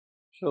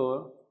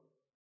So,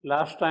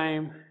 last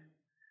time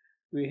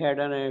we had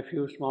done a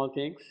few small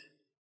things,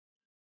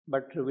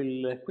 but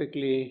we'll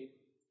quickly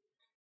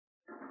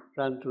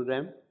run through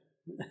them.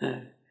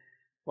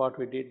 What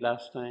we did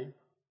last time.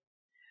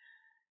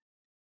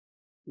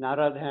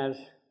 Narad has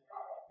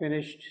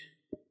finished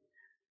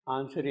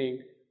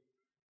answering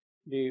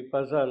the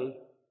puzzle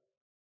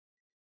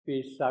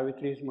which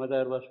Savitri's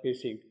mother was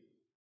facing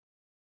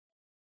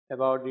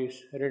about this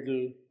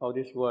riddle of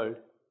this world.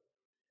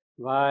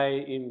 Why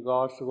in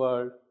God's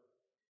world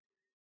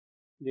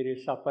there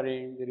is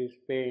suffering, there is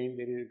pain,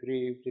 there is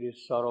grief, there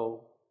is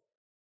sorrow?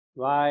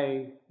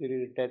 Why there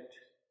is death?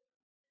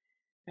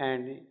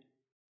 And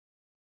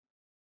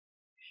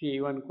she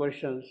even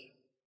questions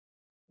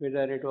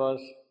whether it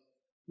was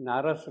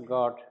Narad's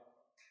God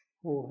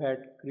who had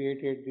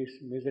created this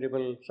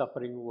miserable,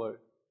 suffering world.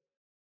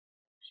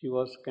 She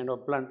was kind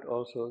of blunt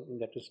also in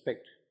that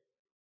respect.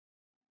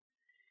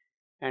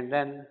 And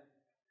then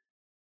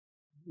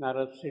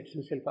Narad sets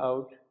himself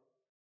out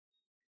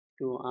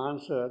to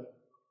answer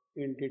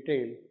in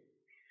detail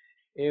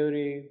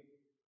every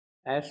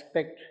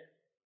aspect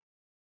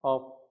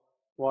of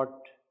what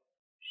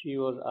she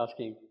was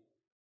asking,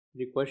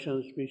 the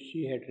questions which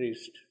she had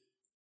raised,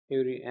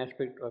 every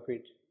aspect of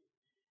it.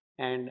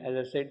 And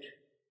as I said,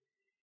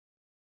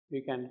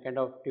 we can kind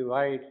of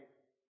divide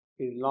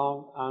his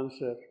long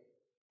answer.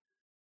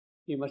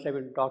 He must have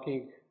been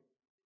talking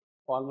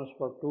almost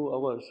for 2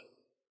 hours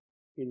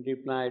in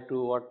reply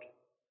to what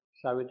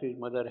Savitri's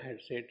mother had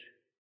said.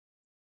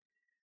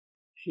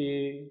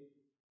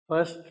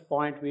 First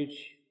point which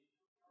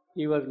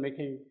he was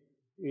making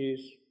is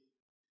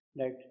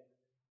that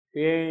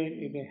pain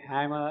is a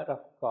hammer of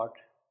God.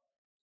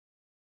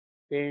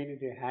 Pain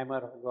is a hammer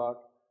of God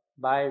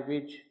by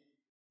which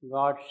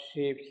God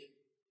shapes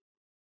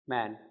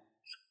man,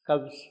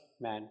 sculpts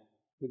man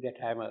with that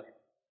hammer.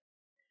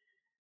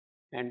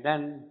 And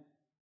then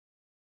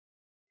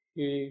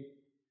he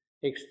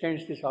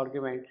extends this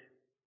argument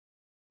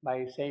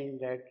by saying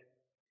that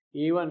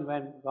even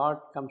when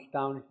God comes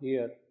down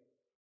here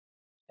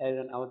as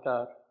an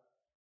avatar,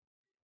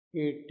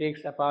 he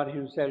takes upon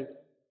himself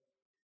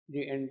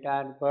the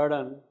entire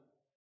burden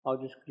of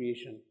this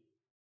creation.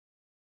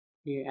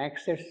 He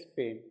accepts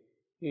pain,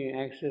 he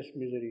accepts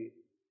misery,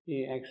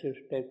 he accepts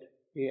death,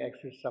 he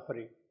accepts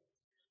suffering.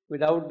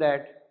 Without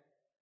that,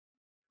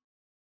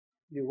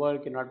 the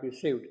world cannot be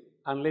saved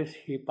unless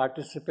he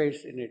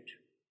participates in it.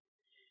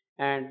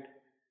 And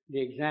the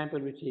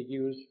example which he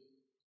gives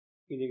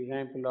is the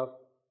example of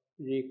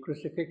the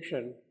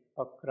crucifixion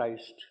of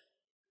Christ,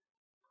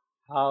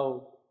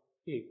 how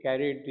he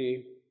carried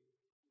the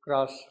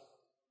cross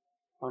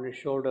on his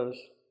shoulders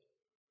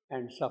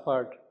and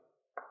suffered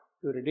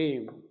to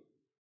redeem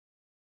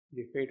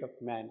the fate of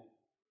man.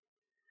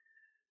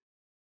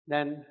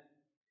 Then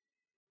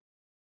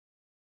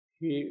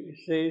he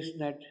says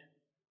that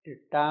the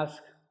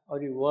task of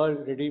the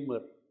world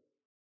redeemer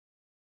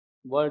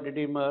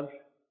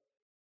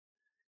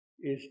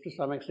is to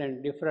some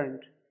extent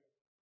different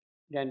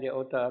than the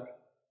avatar.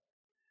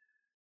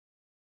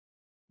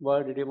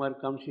 World redeemer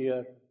comes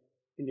here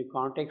in the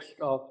context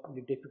of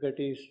the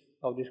difficulties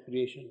of this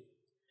creation.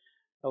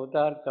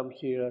 Avatar comes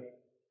here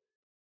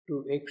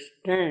to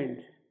extend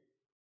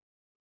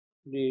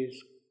the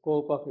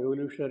scope of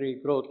evolutionary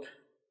growth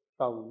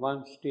from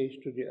one stage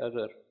to the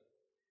other.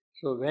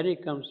 So when he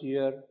comes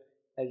here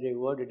as a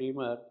world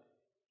redeemer,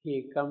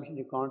 he comes in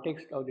the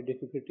context of the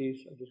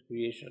difficulties of this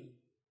creation.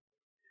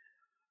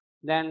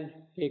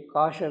 Then he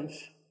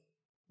cautions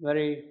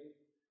very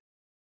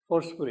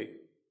forcefully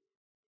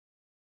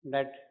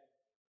that,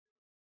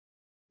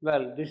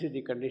 well, this is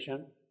the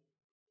condition,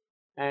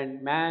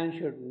 and man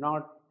should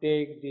not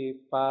take the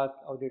path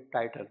of the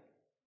titan.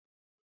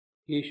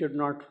 He should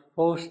not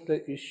force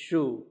the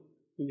issue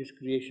in this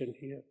creation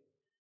here.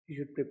 He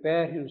should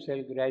prepare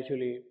himself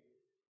gradually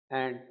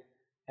and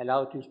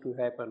allow things to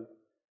happen.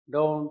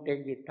 Don't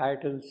take the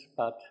titan's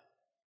path.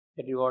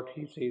 That is what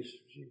he says.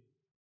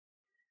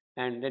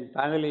 And then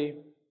finally,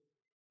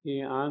 he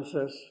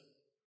answers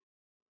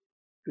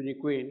to the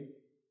queen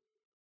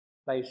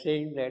by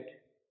saying that,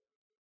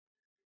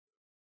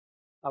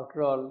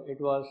 after all, it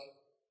was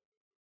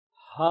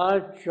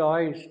her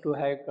choice to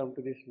have come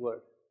to this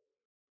world.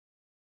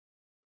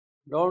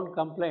 Don't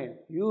complain.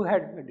 You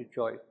had made a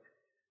choice.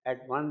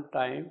 At one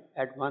time,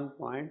 at one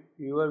point,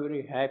 you were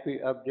very happy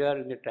up there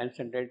in the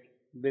transcendent,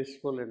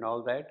 blissful and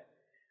all that.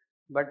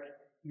 But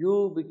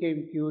you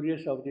became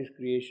curious of this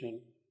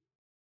creation,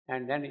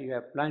 and then you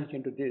have plunged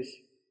into this.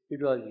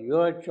 It was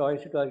your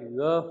choice, it was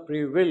your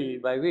free will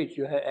by which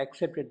you have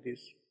accepted this.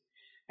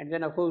 And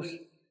then, of course,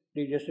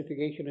 the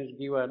justification is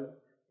given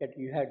that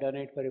you have done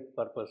it for a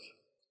purpose.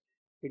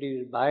 It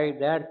is by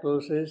that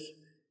process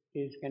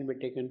it can be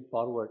taken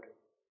forward.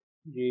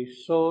 The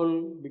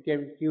soul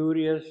became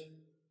curious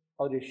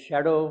of the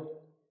shadow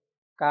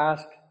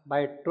cast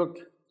by truth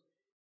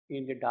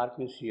in the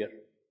darkness here.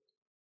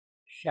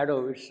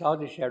 Shadow, it saw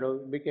the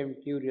shadow, became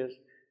curious,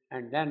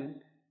 and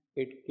then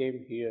it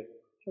came here.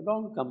 So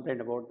don't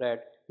complain about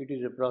that. It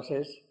is a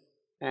process,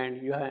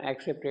 and you have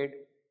accepted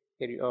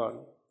carry on.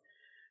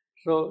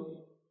 So,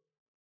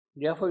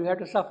 therefore, you have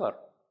to suffer.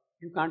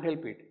 You can't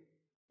help it.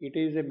 It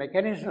is a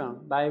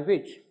mechanism by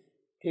which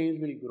things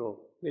will grow,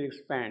 will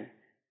expand.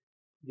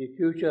 The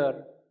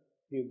future,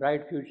 the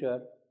bright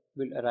future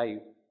will arrive.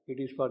 It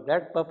is for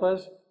that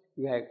purpose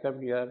you have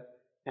come here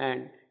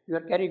and you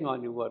are carrying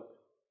on your work.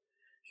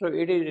 So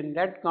it is in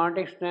that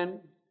context then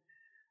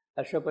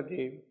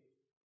Ashwapati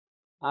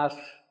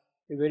asks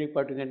a very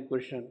pertinent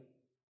question.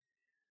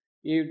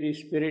 If the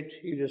spirit,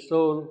 if the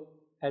soul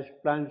has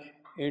plunged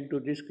into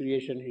this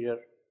creation here,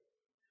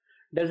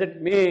 does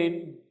it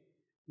mean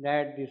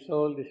that the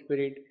soul, the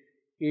spirit,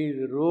 is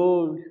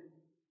ruled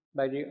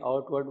by the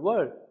outward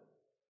world?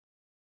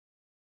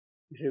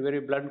 It's a very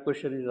blunt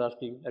question he's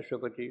asking,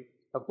 Ashwapati.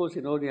 Of course,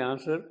 he knows the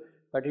answer,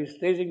 but he's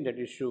raising that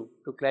issue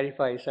to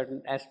clarify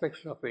certain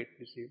aspects of it,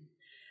 you see.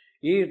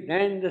 Is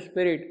then the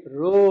spirit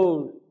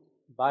ruled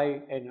by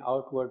an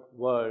outward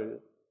world?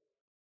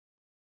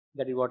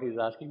 That is what he's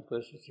asking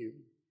first, you see.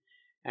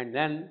 And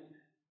then,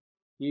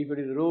 if it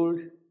is ruled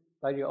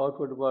by the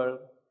outward world,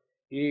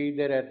 is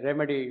there a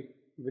remedy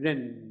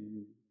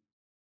within?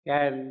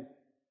 Can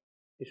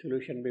a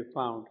solution be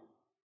found?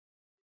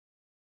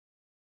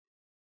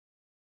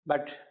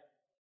 But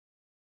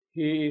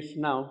he is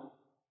now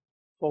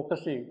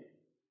focusing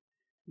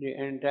the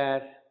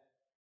entire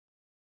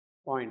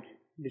point,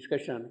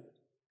 discussion,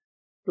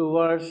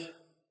 towards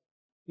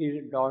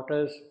his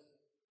daughter's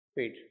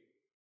fate,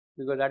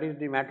 because that is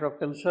the matter of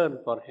concern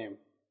for him,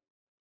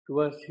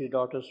 towards his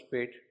daughter's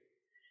fate.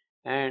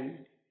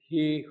 And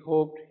he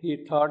hoped,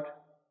 he thought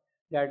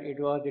that it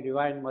was the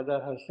Divine Mother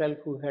herself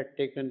who had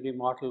taken the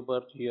mortal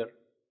birth here.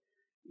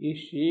 Is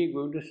she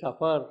going to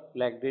suffer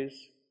like this?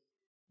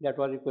 That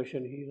was the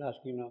question he is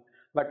asking now.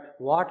 But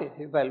what,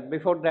 well,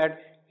 before that,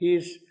 he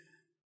is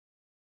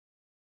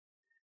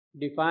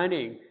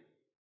defining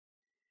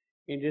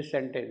in this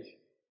sentence,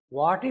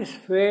 what is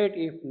fate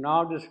if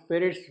not the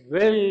spirit's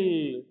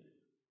will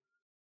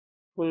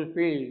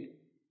fulfilled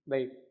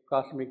by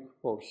cosmic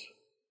force?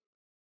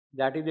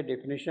 That is the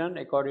definition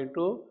according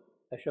to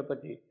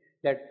Ashwapati,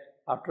 that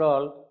after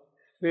all,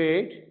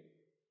 fate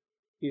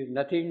is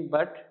nothing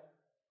but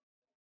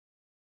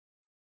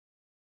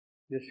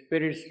the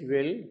spirit's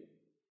will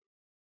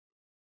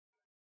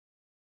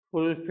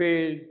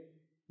fulfilled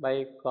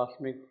by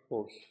cosmic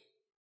force.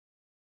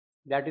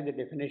 That is the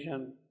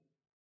definition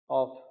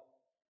of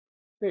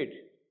fate.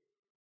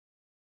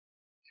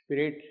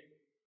 Spirit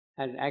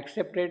has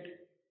accepted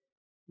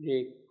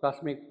the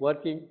cosmic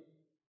working.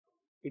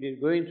 It is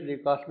going through the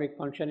cosmic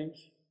functionings,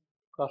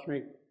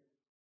 cosmic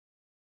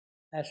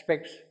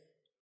aspects,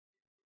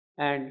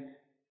 and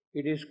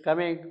it is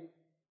coming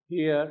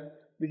here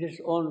with its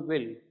own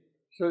will.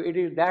 So it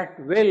is that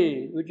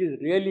will which is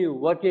really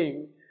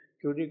working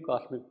through the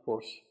cosmic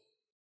force.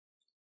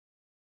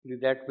 It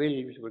is that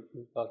will which is working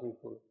through the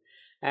cosmic force.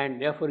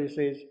 And therefore he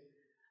says,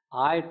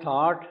 I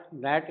thought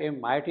that a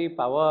mighty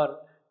power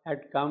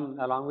had come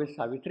along with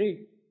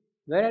Savitri.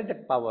 Where is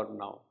that power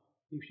now,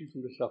 if she is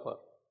going to suffer?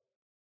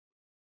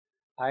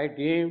 I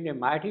deemed a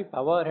mighty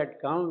power had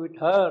come with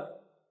her.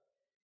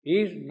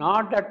 Is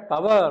not that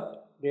power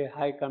the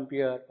high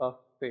compeer of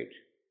fate?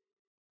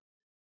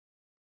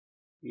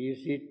 Is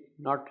it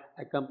not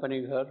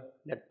accompanying her,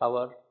 that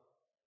power,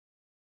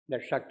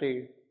 that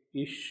Shakti?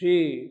 Is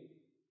she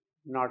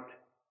not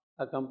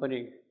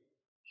accompanying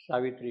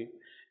Savitri?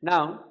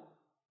 Now,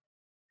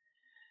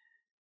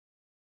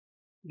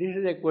 this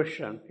is a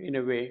question in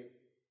a way,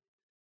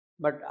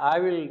 but I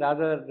will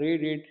rather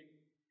read it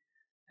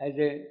as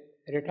a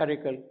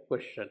rhetorical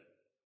question.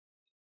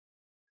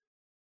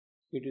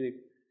 It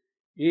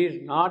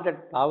is not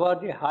that power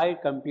the high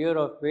compeer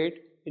of fate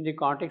in the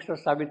context of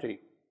Savitri?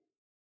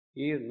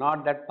 Is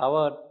not that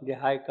power the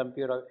high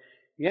compeer of?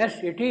 Yes,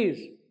 it is.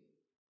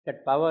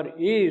 That power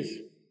is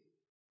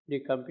the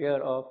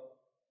compeer of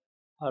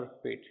her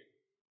fate.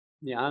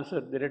 The answer,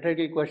 the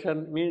rhetorical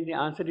question means the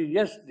answer is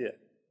yes there.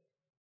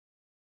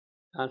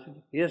 Answer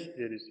is yes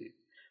there is it.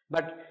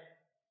 But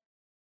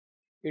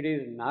it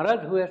is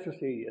Narad who has to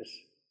say yes.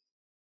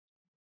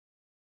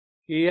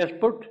 He has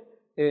put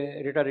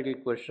a rhetorical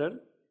question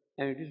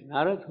and it is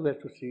Narad who has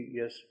to say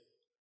yes.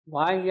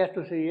 Why he has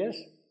to say yes?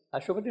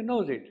 Ashwapati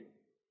knows it.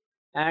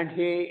 And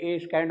he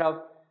is kind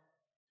of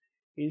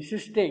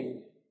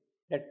insisting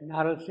that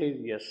Narad says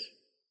yes.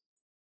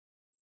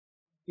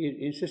 He is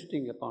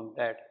insisting upon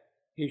that.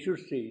 He should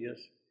say yes.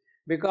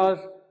 Because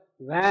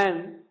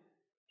when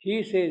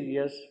he says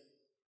yes,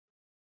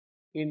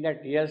 in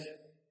that yes,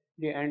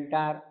 the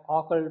entire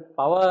occult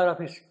power of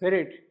his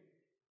spirit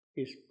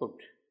is put.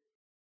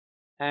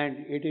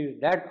 And it is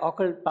that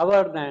occult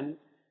power then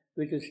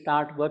which will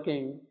start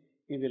working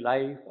in the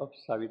life of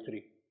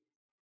Savitri.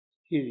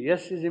 His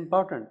yes is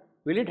important.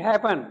 Will it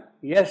happen?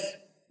 Yes.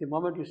 The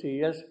moment you say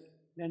yes,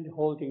 then the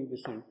whole thing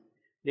descends.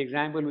 The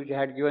example which I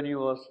had given you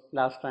was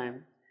last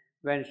time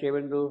when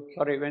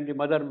when the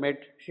mother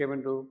met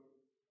Shevendu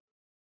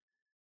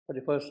for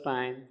the first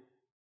time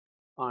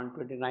on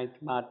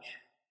 29th March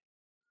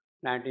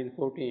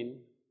 1914.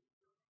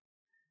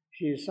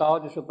 She saw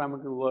the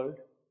supramental world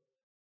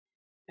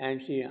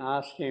and she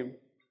asked him,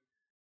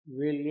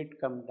 "Will it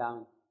come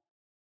down?"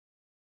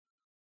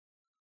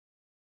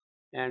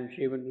 And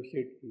Shivandu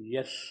said,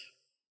 "Yes."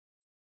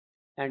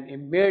 And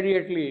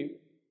immediately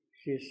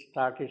she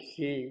started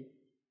seeing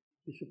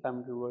the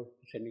supramental world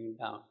descending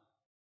down.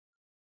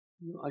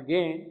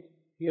 Again,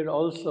 here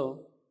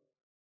also,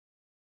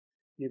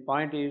 the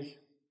point is,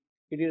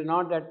 it is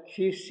not that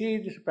she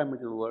sees the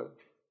supramental world.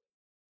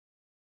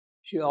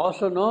 She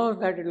also knows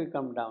that it will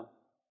come down.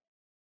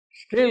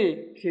 Still,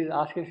 she is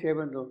asking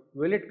Shivandu,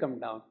 will it come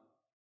down?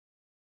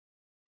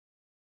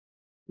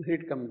 Will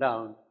it come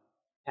down?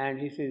 And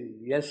he says,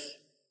 yes,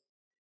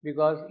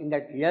 because in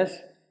that yes,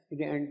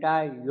 the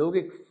entire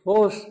yogic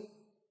force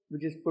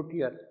which is put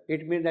here.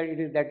 It means that it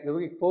is that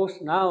yogic force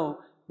now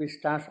which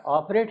starts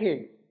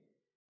operating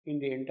in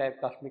the entire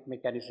cosmic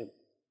mechanism,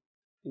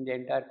 in the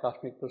entire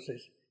cosmic process.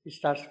 It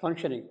starts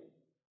functioning,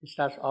 it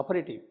starts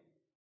operating.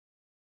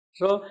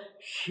 So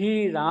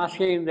she is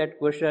asking that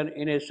question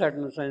in a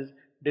certain sense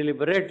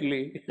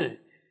deliberately,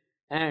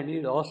 and he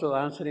is also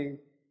answering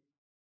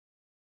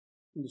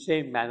in the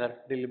same manner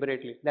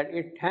deliberately, that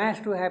it has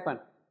to happen.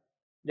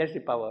 That's the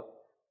power.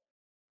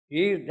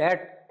 Is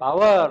that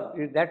power,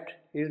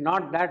 is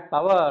not that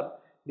power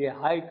the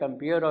high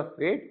compeer of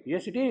fate?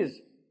 Yes, it is.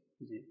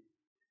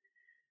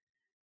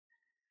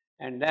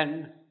 And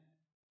then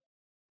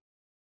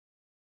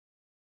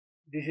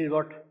this is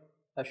what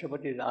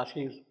Ashwapati is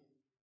asking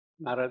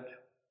Narad.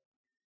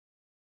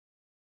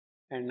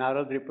 And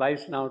Narad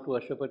replies now to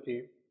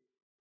Ashwapati,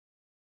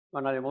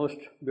 one of the most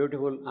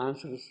beautiful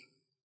answers,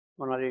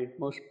 one of the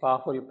most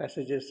powerful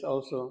passages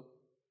also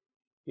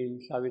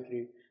in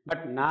Savitri.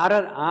 But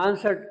Narad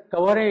answered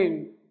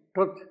covering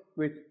truth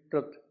with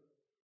truth.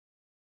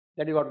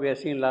 That is what we have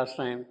seen last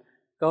time,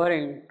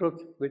 covering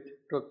truth with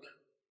truth.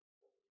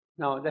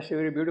 Now, that's a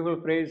very beautiful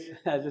phrase,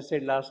 as I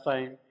said last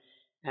time,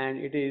 and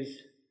it is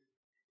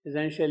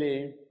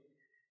essentially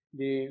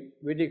the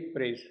Vedic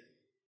phrase,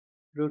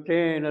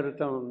 Rutena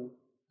Rutam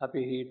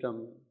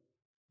Apihitam,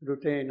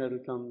 Rutena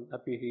Rutam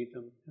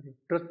Apihitam.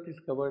 Truth is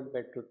covered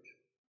by truth.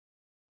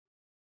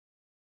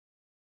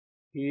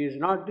 He is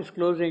not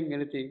disclosing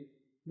anything,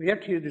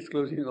 yet he is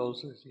disclosing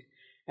also. See.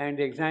 And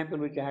the example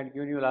which I had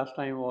given you last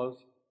time was,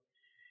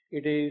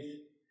 it is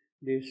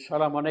the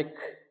Solomonic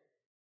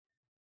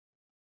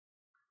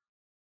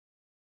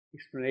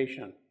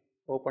explanation,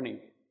 opening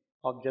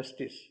of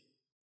justice,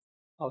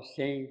 of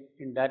saying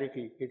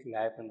indirectly it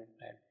will happen like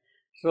that.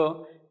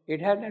 So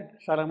it had that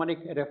Solomonic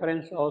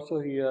reference also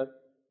here,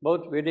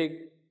 both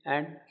Vedic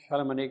and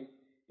Solomonic,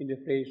 in the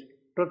phrase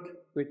truth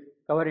with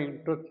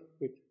covering truth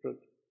with truth.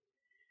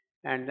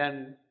 And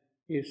then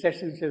he sets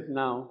himself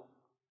now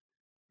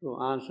to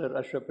answer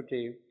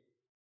Ashwapati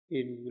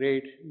in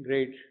great,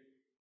 great,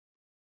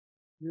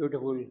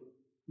 beautiful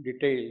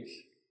details.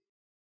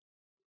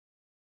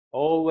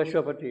 O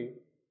Ashwapati,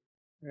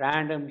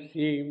 random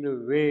seem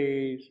the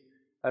ways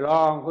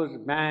along whose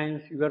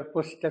banks your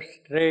footsteps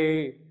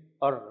stray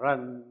or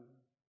run.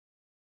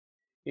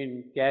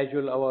 In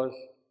casual hours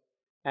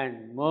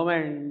and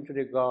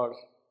momentary gods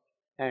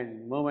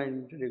and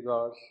momentary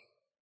gods.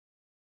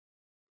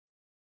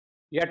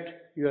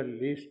 Yet your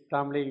least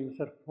stumblings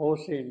are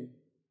forcing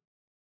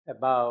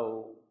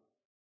above.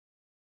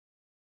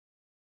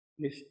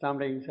 Least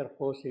stumblings are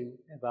forcing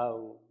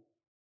above.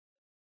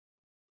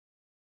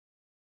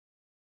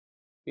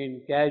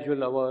 In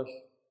casual hours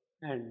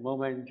and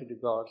momentary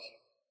gods.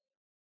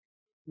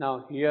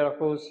 Now here, of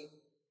course,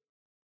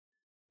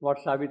 what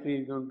Savitri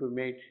is going to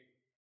make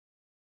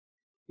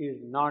is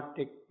not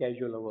a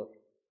casual hour.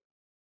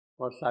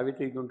 What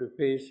Savitri is going to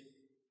face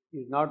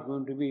is not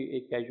going to be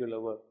a casual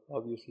hour,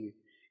 obviously.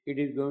 It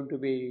is going to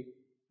be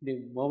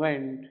the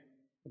moment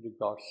of the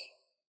gods.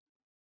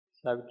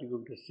 Savitri is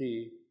going to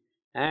see.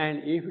 And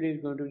if it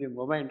is going to be the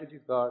moment of the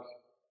gods,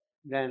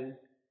 then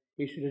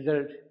its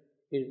result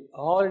is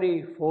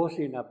already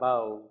foreseen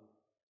above.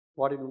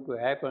 What is going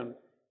to happen?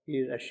 He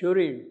is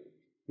assuring,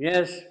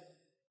 yes,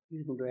 it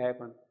is going to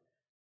happen.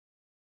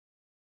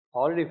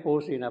 Already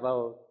foreseen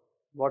above.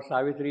 What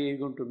Savitri is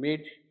going to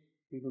meet,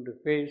 is going to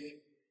face,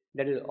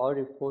 that is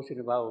already foreseen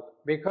about.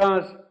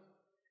 Because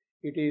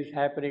it is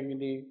happening in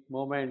the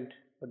moment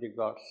of the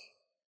gods,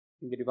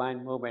 in the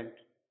divine moment,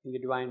 in the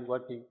divine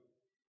working,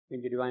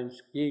 in the divine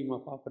scheme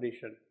of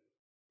operation.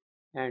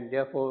 And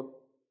therefore,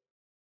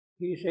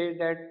 he says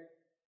that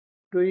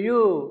to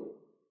you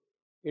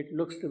it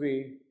looks to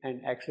be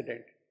an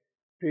accident.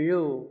 To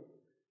you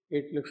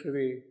it looks to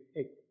be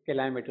a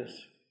calamitous,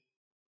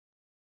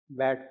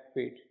 bad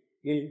fate,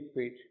 ill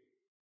fate.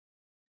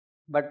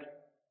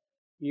 But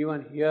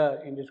even here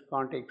in this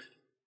context,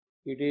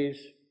 it is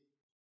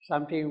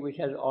something which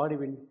has already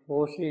been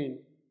foreseen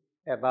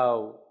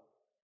above.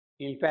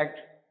 In fact,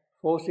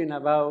 foreseen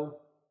above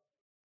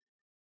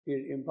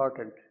is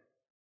important.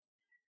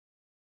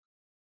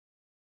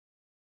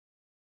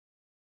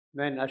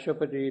 When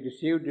Ashwapati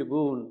received the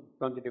boon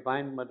from the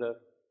Divine Mother,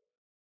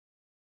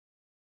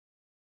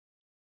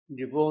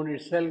 the boon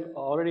itself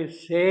already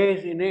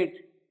says in it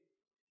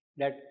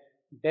that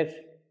death's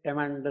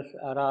tremendous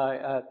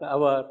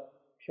hour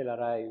shall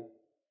arrive.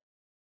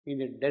 in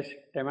the death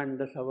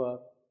tremendous hour,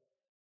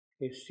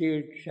 a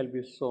seed shall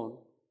be sown.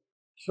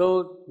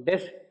 So,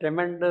 this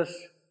tremendous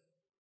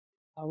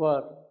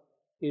hour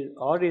is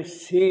already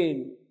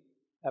seen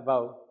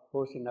above,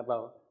 foreseen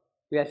above.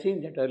 We have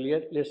seen that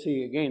earlier. Let's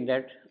see again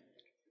that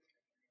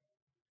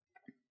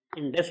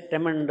in this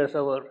tremendous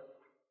hour,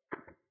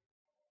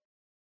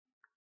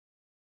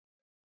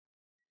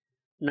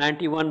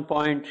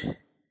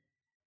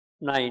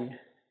 91.9,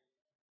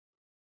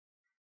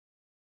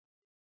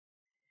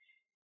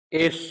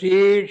 a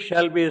seed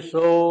shall be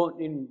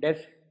sown in this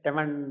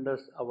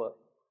tremendous hour.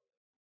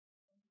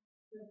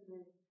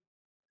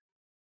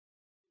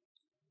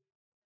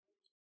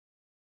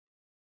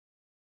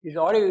 It's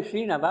already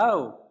seen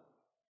above.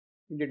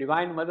 The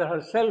Divine Mother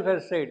herself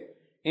has said.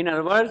 In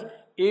other words,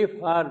 if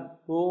her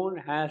boon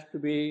has to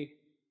be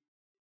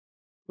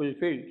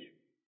fulfilled,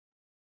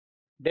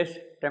 this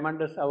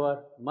tremendous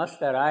hour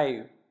must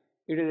arrive.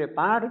 It is a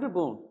part of the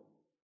boon,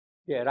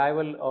 the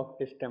arrival of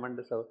this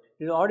tremendous hour.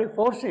 It is already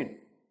foreseen.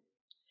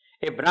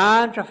 A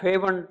branch of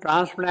heaven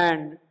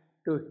transplant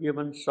to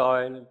human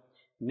soil.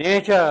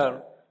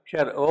 Nature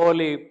shall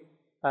overleap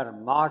her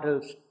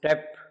mortal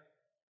step.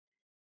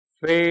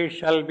 Fate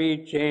shall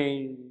be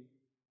changed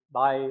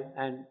by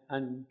an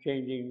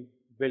unchanging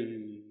will.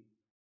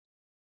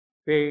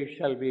 Fate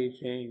shall be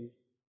changed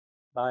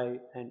by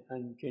an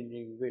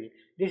unchanging will.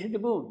 This is the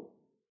boon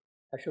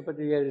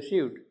Ashwapati has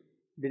received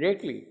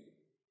directly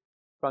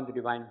from the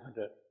Divine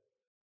Mother.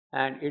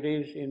 And it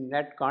is in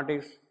that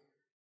context,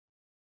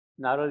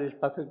 Narad is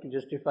perfectly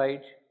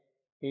justified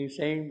in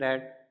saying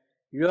that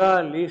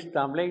your least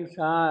stumblings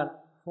are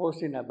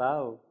foreseen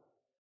above.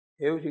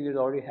 Everything is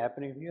already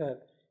happening here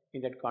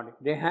in that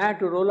context. They had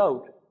to roll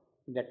out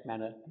in that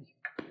manner.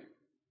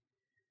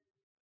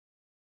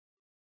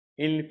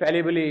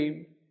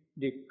 Infallibly,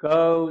 the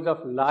curves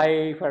of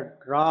life are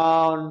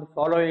drawn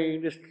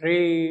following the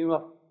stream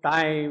of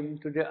time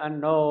to the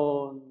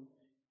unknown.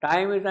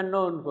 Time is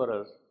unknown for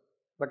us,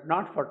 but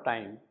not for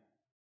time.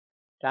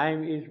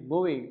 Time is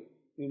moving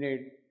in a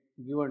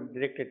given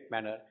directed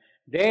manner.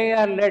 They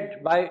are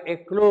led by a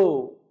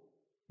clue.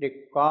 The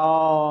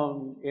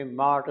calm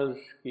immortals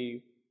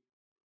keep.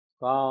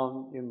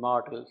 Calm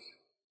immortals.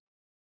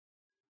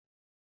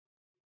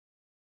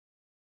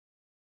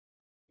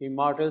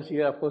 Immortals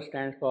here of course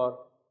stands for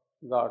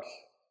gods.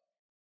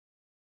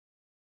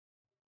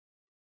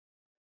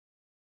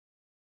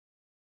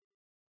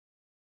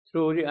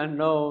 Through the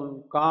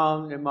unknown,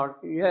 calm immortals.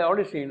 You have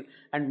already seen.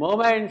 And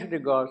moments of the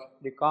gods,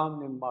 the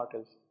calm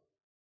immortals.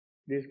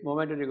 This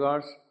moment of the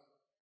gods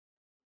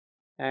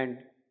and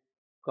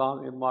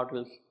calm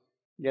immortals,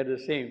 they are the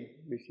same,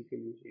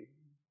 basically.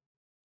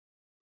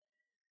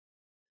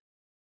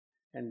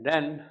 And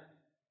then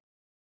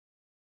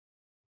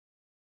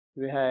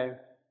we have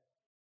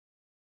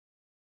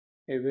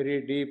a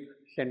very deep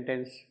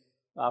sentence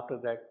after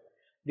that.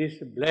 This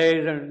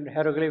blazoned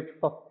hieroglyph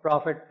of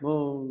prophet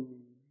moon,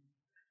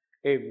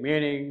 a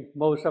meaning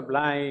most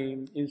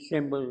sublime in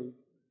symbol,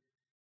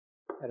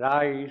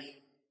 rise,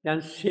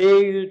 then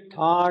sealed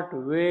thought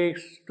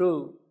wakes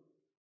too.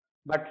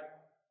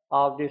 But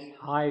of this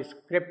high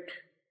script,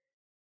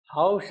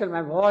 how shall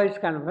my voice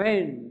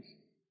convince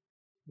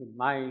the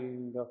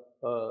mind of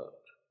earth?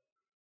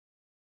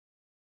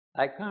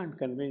 I can't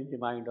convince the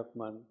mind of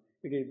man.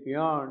 It is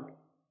beyond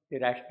the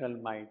rational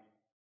mind,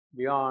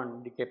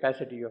 beyond the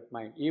capacity of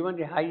mind, even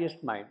the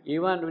highest mind,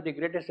 even with the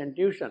greatest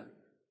intuition,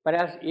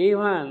 perhaps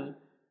even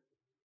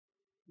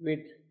with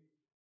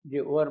the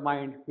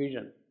overmind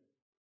vision.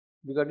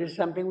 Because this is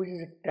something which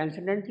is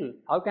transcendental.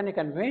 How can I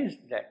convince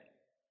that?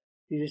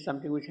 This is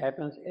something which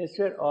happens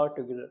elsewhere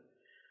altogether.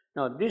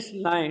 Now this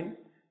line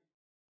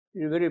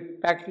is a very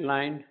packed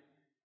line,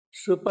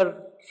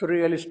 super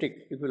surrealistic,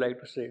 if you like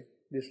to say,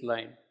 this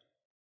line.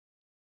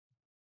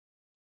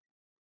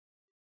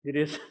 It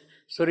is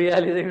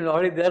surrealism is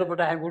already there,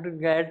 but I am going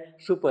to add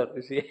super,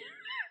 you see.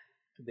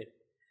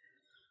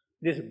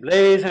 This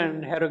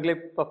blazoned hieroglyph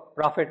of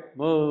prophet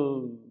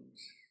moons.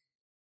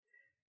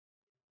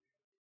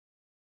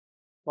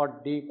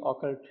 What deep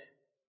occult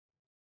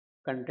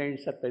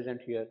contents are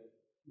present here.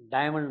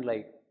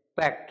 Diamond-like,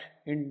 packed,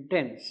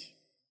 intense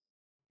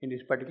in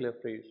this particular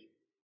phrase.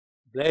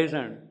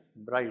 Blazoned,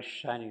 bright,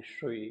 shiny,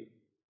 showy.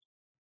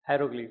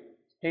 Hieroglyph,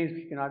 things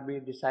which cannot be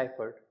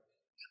deciphered.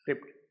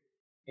 Script,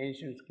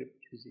 ancient script,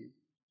 you see.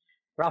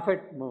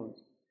 Prophet moons.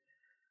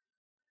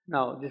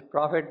 Now, this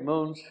prophet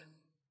moons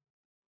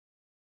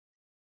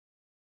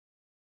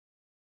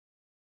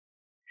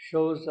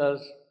shows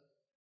us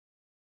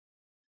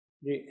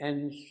the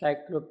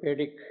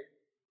encyclopedic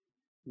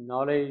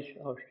knowledge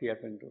of Sri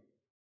Aurobindo.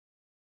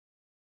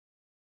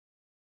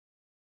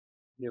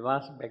 The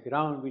vast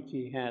background which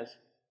he has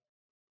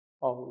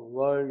of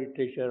world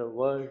literature,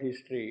 world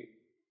history,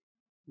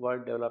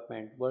 world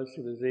development, world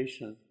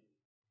civilization,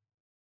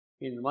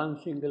 in one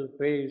single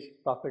phrase,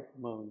 prophet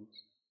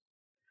moons.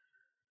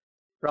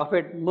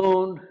 Prophet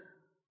moon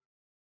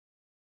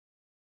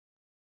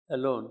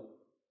alone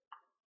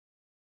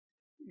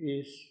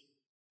is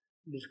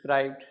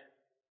described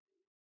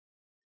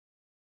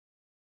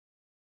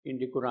in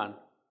the Quran.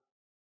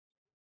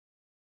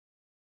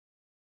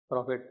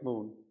 prophet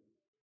moon.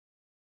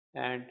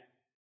 And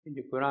in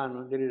the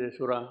Quran, there is a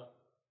surah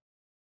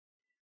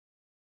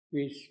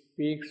which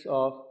speaks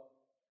of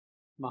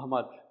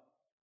Muhammad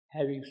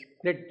having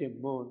split the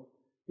moon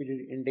with his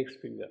index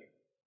finger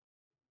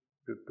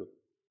to two.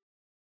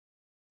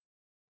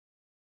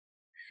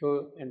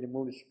 So, and the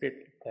moon is split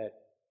like that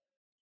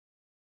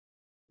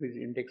with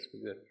his index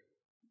finger,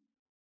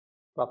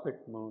 prophet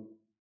moon.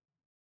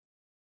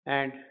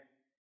 And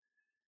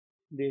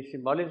the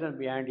symbolism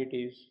behind it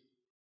is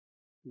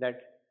that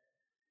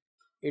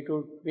it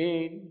would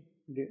mean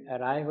the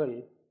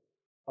arrival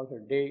of the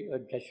day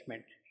of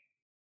judgment.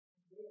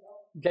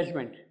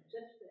 Judgment.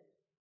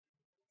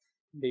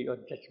 Day of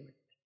judgment.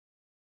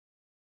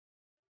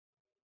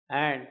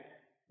 And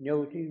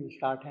new things will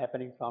start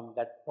happening from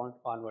that point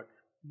onward.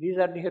 These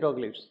are the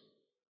hieroglyphs,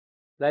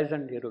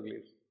 pleasant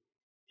hieroglyphs.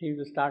 Things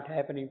will start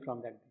happening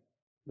from that.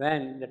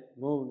 When that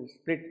moon is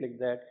split like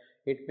that,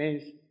 it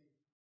means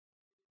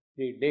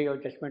the day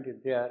of judgment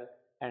is there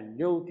and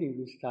new things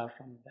will start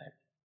from that.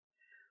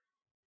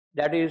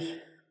 That is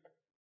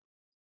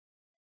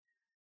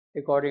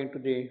according to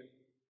the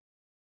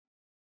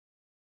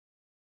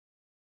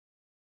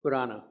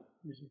Quran.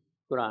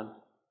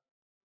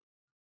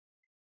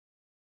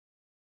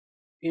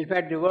 In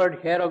fact, the word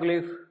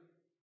hieroglyph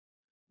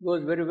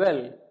goes very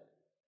well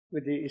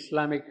with the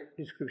Islamic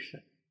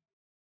description.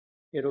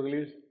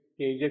 Hieroglyphs,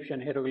 the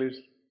Egyptian hieroglyphs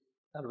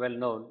are well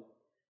known,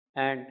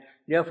 and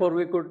therefore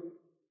we could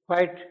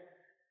quite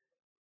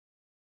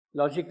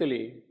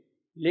logically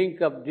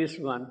link up this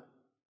one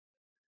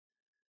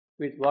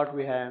with what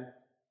we have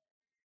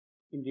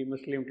in the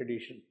Muslim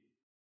tradition.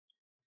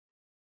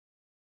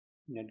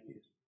 In that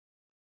case,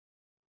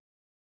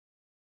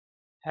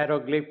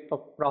 hieroglyph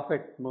of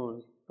prophet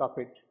moon,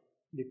 prophet,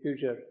 the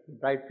future, the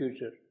bright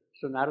future.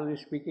 So Narada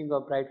is speaking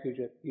of bright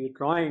future. He is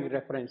drawing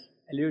reference,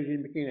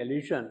 allusion, making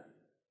allusion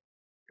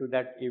to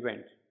that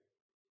event.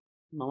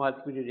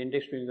 Muhammad with his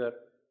index finger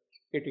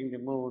splitting the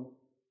moon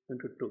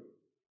into two.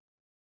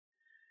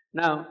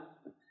 Now,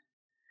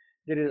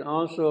 there is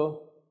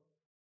also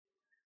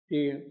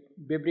the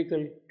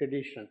biblical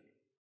tradition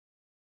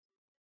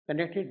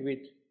connected with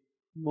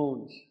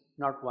moons,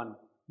 not one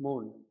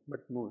moon, but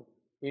moon.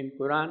 In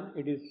Quran,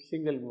 it is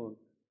single moon,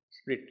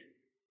 split.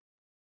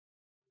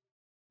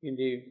 In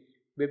the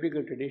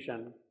biblical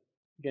tradition,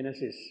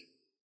 Genesis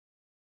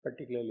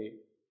particularly,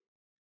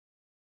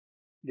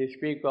 they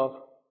speak of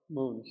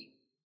moons.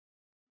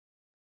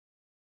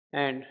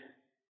 And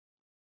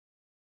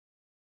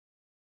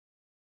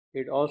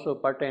it also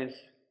pertains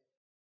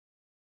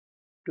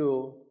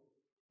to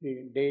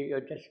the day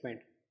of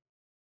judgment,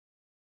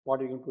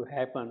 what is going to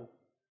happen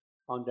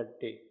on that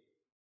day.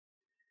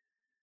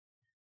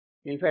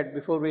 In fact,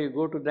 before we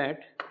go to that,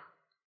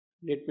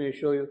 let me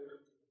show you.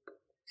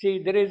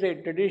 See, there is a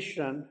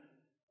tradition,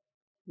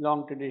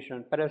 long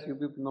tradition, perhaps you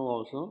people know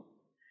also,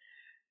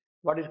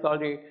 what is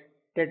called the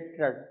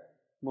tetrad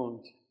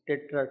moons.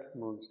 Tetrad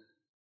moons.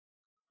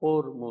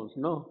 4 moons,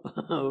 no?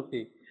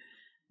 Okay.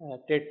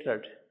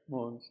 Tetrad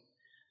moons.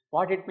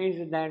 What it means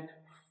is that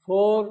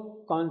 4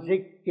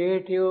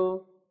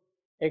 consecutive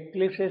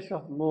eclipses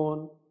of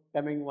moon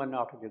coming one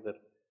after the other.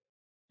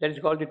 That is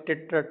called the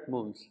tetrad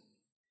moons.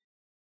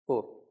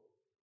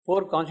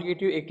 4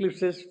 consecutive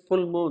eclipses,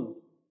 full moon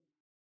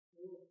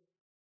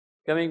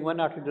coming one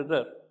after the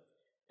other.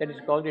 That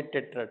is called the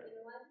tetrad.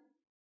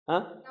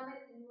 Huh?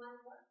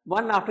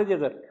 One after the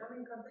other.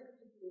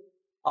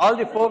 All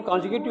the 4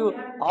 consecutive,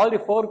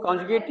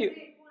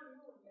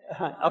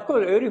 of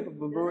course,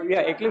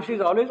 eclipse is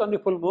always on the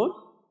full moon.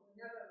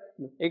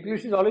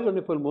 Eclipse is always on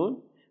the full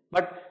moon,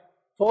 but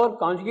 4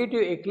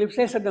 consecutive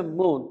eclipses of the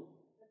moon.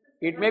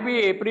 It may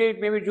be April,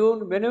 it may be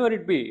June, whenever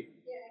it be,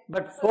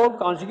 but 4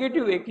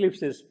 consecutive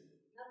eclipses.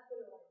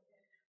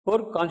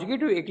 4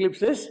 consecutive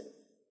eclipses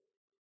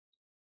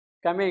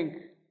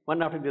coming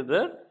one after the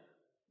other,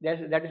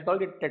 that is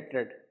called the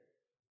tetrad.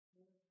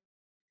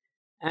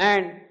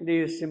 And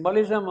the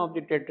symbolism of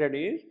the tetrad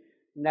is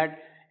that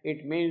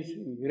it means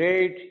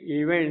great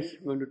events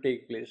going to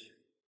take place.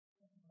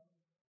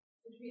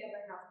 Did we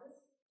ever have this?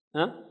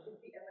 Huh? Did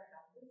we ever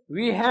have this?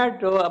 We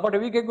had about a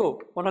week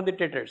ago one of the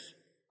tetrads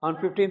on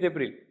 15th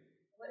April. 1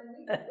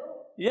 week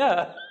ago?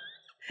 Yeah,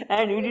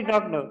 and we did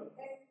not know.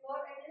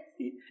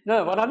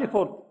 No, one on the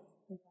 4th.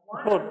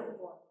 One of the 4.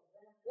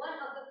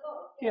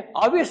 Yeah,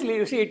 obviously,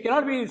 you see, it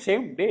cannot be the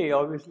same day,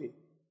 obviously.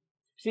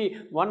 See,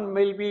 one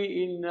will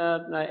be in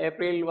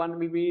April, one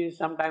will be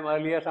sometime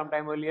earlier.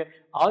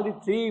 All the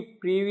 3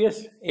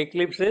 previous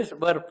eclipses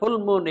were full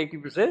moon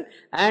eclipses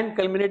and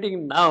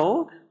culminating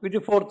now with the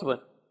 4th one.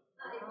 It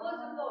was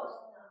the 4th.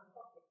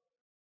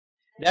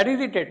 That is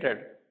the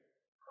tetrad.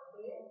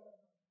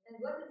 And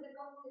what is the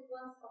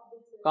consequence of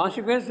this?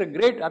 Consequence,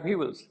 great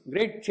upheavals,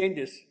 great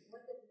changes.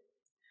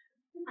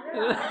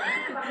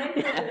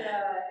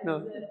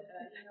 No,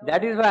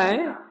 that is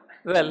why,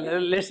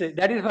 let's say,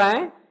 that is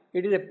why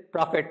it is a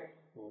prophet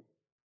moon.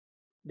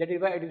 That is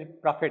why it is a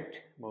prophet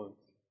moon.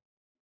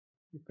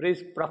 The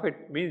phrase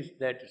prophet means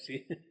that, you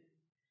see.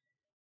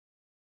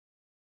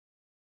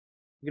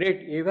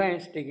 Great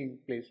events taking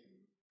place.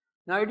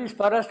 Now it is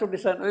for us to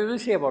discern, we will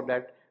see about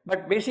that.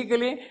 But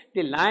basically,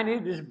 the line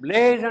is this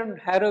blazoned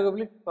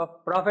hieroglyph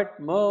of prophet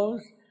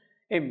moves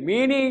a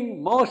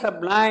meaning more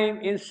sublime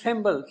in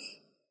symbols,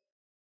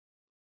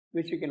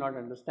 which you cannot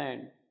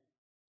understand.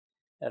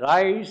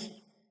 Rise,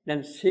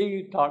 then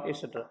see thought,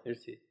 etc. You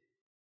see.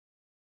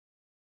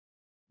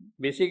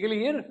 Basically,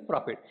 here,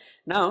 prophet.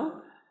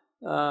 Now,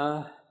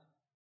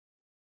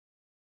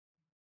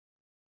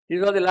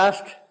 this was the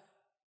last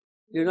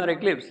lunar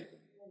eclipse,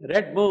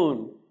 red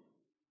moon,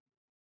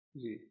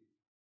 see,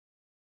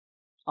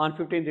 on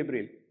 15th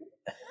April.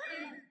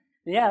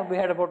 Yeah, we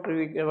had about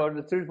 3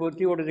 4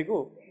 days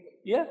ago.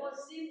 Yeah,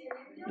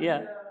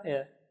 yeah,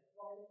 yeah,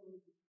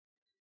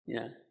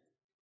 yeah,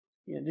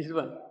 yeah. This is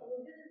one.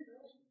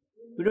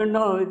 We don't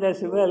know it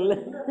as well.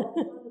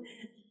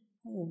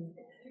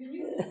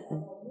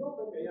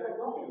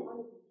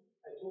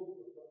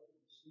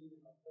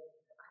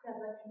 Yeah,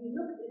 but we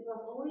looked, it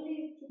was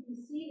only to be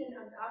seen in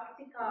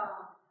Antarctica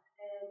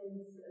and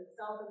in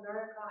South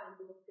America and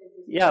those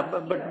places. Yeah,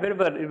 but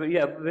wherever,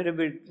 yeah,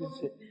 wherever.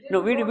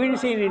 No, we didn't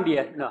see in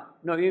India. No,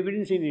 no, we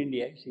didn't see in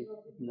India. You see,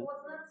 no,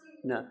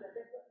 no.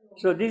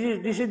 So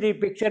this is the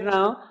picture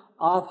now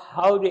of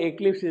how the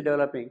eclipse is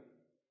developing.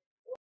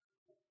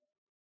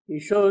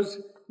 It shows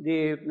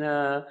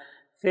the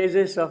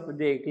phases of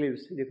the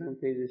eclipse, different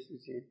phases. You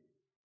see.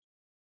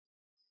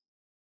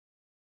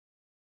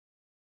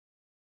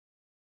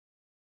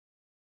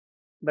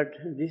 But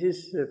this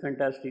is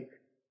fantastic.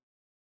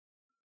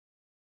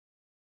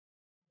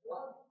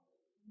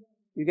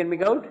 You can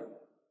make out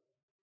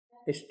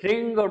a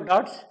string of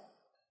dots,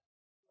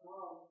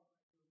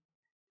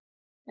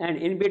 and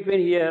in between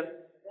here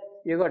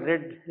you got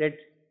red.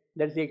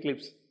 That's the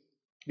eclipse.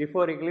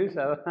 Before eclipse,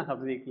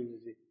 after the eclipse. You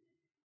see.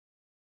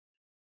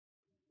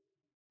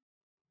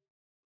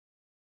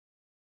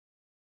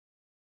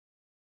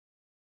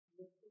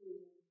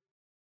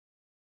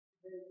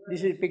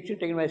 This is a picture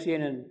taken by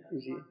CNN.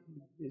 You see.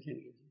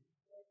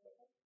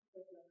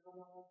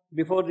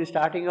 Before the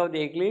starting of the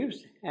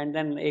eclipse, and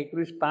then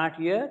eclipse part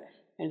here,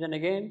 and then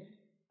again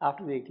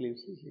after the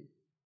eclipse. You see.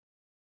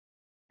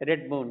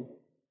 Red moon.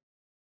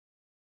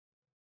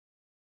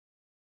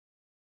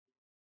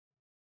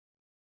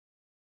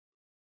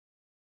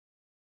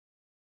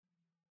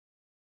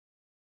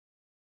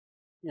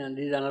 And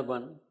this is another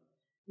one.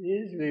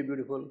 This is very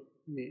beautiful.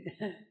 The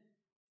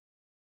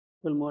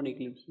full moon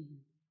eclipse.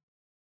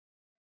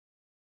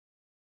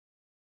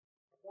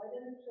 Why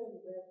does it turn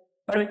red?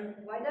 Pardon me?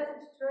 Why does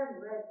it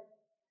turn red?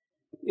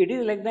 It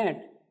is like that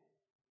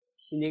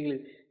in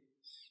English.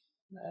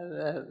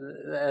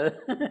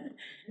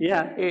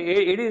 Yeah,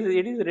 it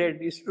is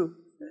red, it's true.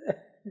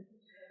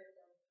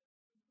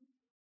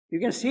 You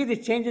can see the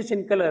changes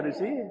in color, you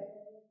see.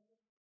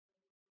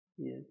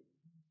 Yeah.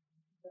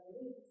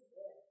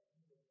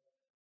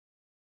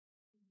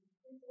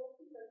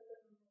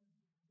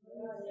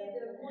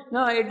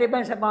 No, it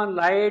depends upon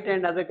light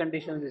and other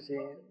conditions, you see.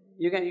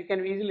 You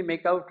can easily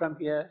make out from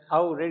here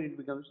how red it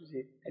becomes, you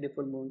see, at a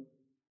full moon.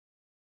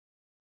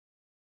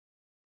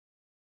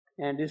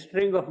 And this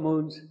string of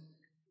moons,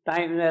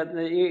 time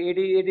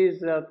it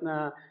is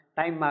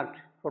time marked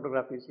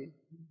photograph, you see.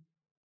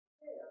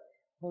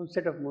 Whole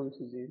set of moons,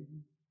 you see.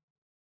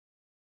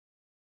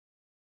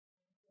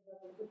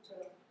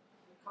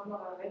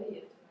 Camera ready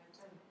at my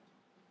time.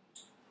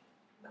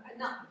 But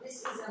no, this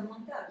is a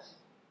montage.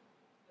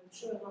 I'm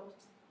sure not.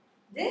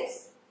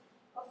 This?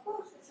 Of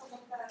course, it's a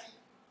montage.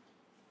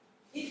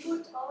 He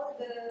put all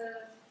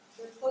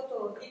the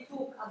photo he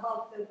took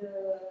about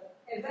the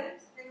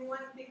event in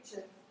one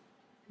picture.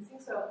 I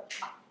think so.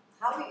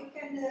 How you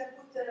can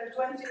put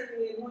 20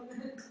 moon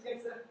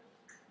together?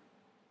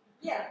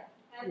 Yeah,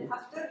 and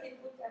after he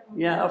put a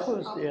montage. Yeah, of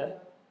course, of yeah.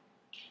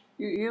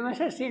 You must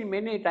have seen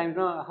many times,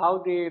 no, how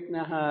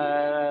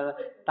the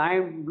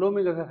time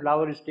blooming of a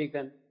flower is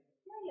taken.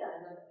 Yeah,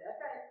 no, that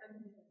I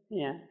mean,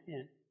 Yeah,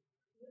 yeah.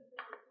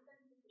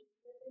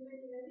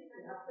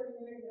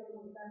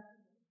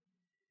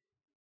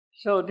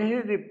 So this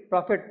is the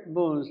prophet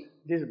moons,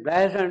 this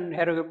blazoned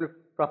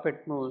hieroglyphic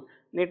prophet moon.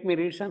 Let me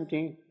read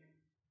something.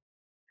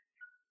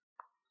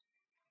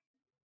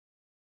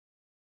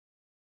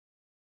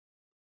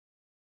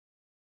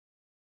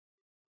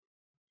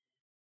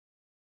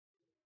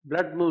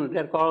 Blood moons, they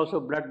are called also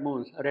blood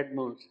moons, red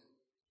moons.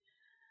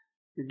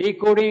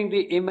 Decoding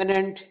the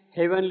imminent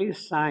heavenly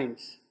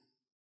signs.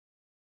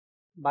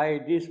 By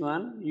this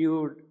one,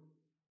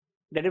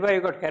 that is why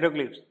you got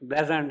hieroglyphs,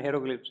 blazoned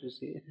hieroglyphs, you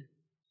see.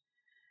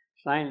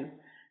 Sign.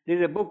 There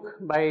is a book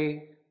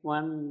by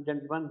one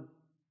gentleman,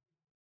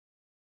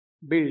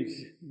 Biltz,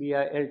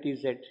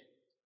 Biltz,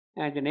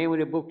 and the name of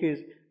the book is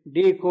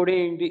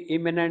Decoding the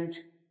Imminent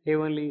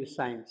Heavenly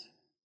Signs.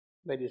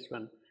 By this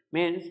one.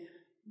 Means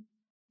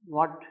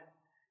what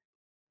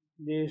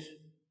this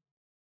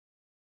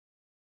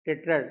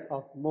tetrad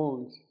of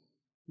moons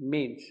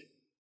means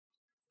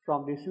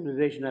from the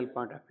civilizational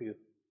point of view.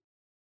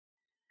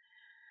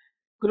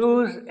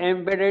 Clues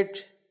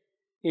embedded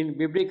in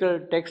biblical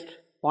text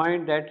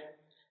point that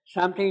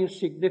something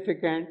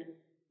significant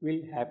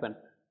will happen.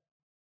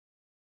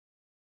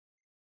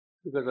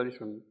 because of this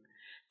one.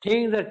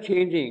 Things are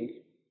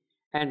changing,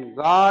 and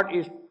God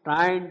is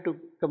trying to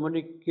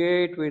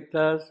communicate with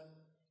us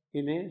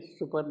in a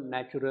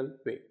supernatural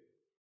way.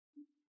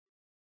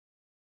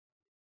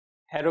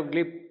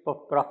 Hieroglyph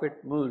of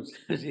prophet moons.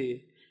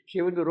 See, she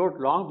even wrote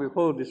long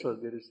before this was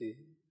there. You see,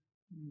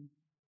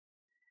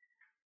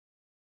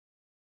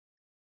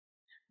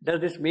 does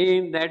this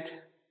mean that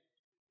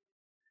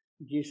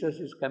Jesus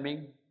is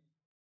coming?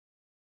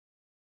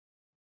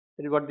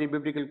 That is what the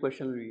biblical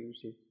question will be. You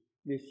see,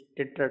 this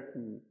tetrad.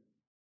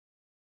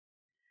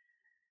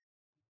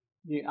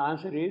 The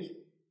answer is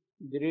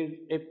there is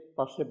a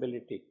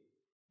possibility.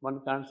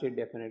 One can't say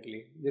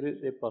definitely. There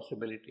is a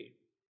possibility.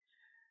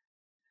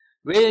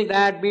 Will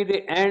that be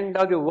the end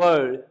of the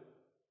world?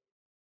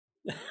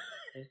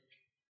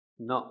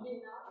 No.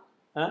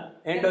 Huh?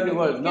 End of the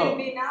world? It No. can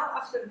be now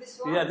after this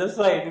one. Yeah, that's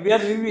right. We are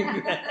living.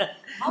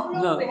 How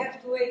long No. we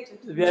have to wait?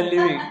 We are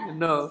living.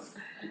 No.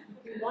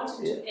 We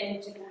wanted to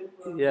end it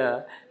with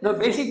Yeah. No,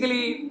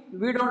 basically,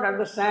 we don't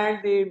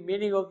understand the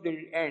meaning of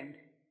the end.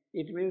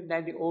 It means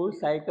that the old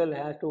cycle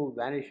has to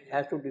vanish,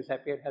 has to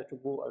disappear, has to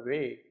go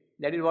away.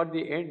 That is what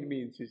the end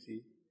means, you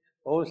see.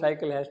 Old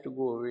cycle has to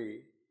go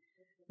away.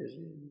 You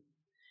see.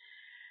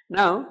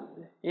 Now,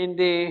 in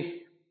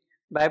the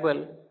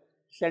Bible,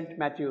 St.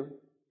 Matthew,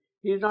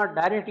 he is not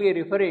directly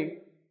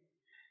referring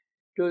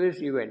to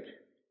this event,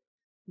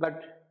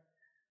 but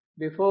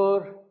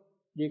before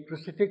the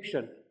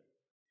crucifixion,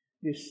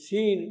 the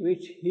scene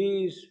which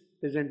he is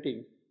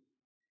presenting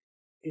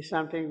is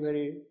something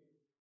very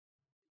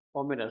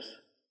ominous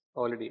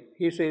already.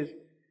 He says,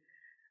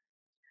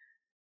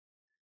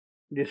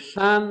 the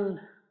sun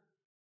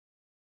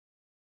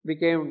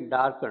became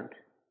darkened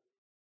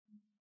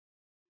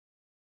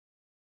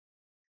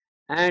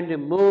and the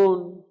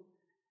moon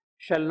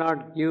shall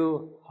not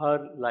give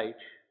her light.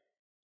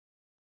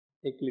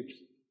 Eclipse.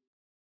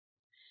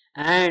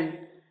 And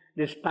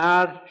the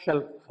stars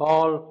shall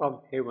fall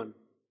from heaven.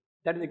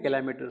 That is the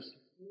calamitous.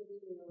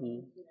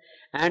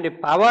 And the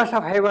powers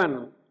of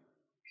heaven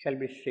shall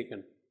be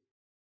shaken.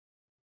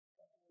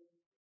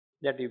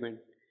 That event.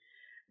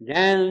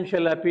 Then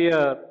shall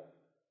appear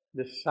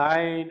the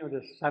sign of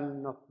the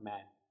Son of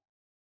Man.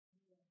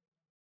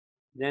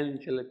 Then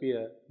shall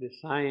appear the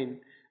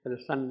sign of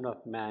the Son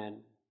of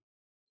Man.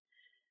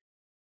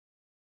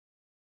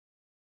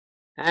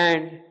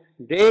 And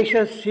they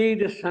shall see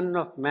the Son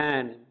of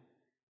Man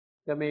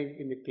coming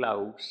in the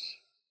clouds.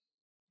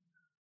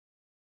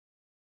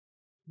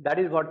 That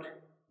is what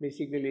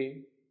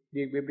basically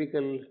the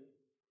biblical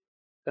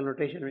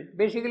connotation means.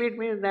 Basically it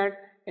means that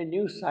a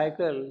new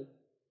cycle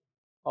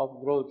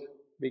of growth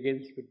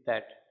begins with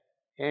that.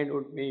 End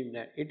would mean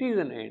that it is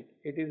an end.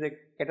 It is a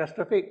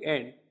catastrophic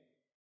end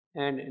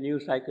and a new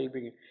cycle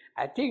begins.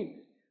 I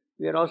think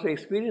we are also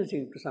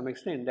experiencing to some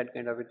extent that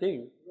kind of a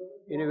thing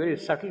in a very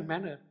subtle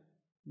manner.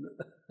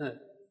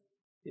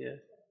 Yeah.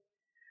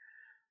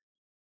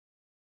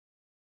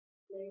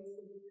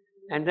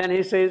 And then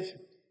he says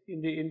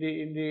in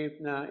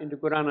the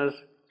Puranas,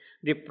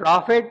 the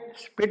prophet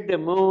split the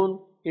moon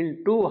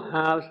in two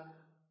halves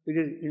with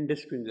his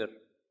index finger,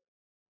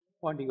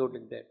 pointing out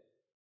like that.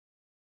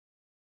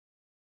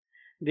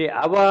 The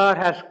hour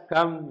has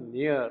come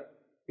near.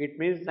 It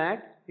means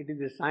that it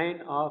is a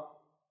sign of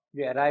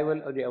the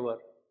arrival of the hour.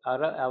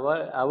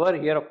 Hour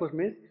here of course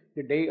means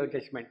the day of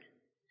judgment.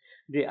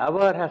 The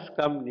hour has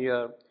come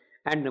near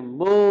and the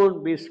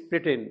moon be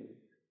split in.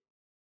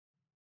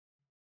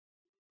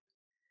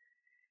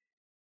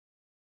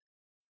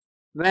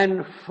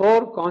 When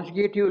 4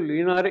 consecutive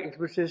lunar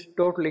eclipses,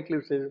 total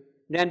eclipses,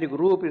 then the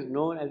group is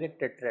known as a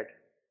tetrad,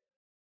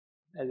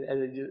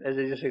 as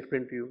I just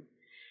explained to you.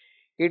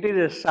 It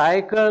is a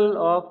cycle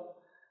of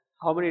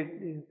how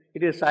many?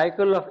 It is a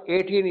cycle of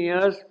 18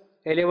 years,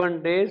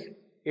 11 days,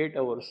 8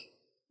 hours.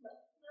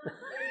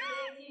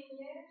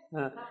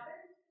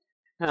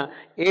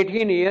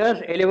 18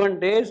 years, 11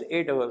 days,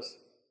 8 hours.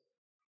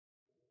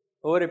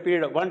 Over a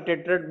period of one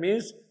tetrad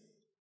means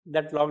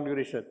that long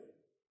duration.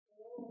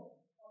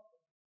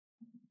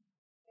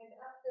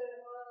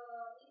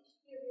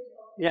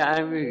 Yeah, I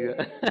am with you.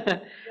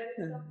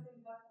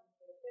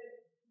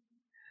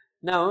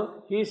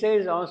 Now, he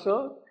says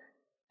also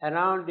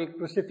around the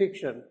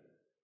crucifixion,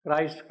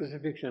 Christ's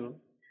crucifixion,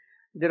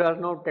 there was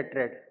no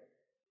tetrad.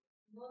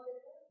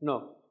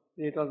 No,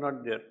 it was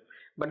not there.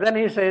 But then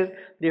he says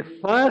the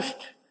first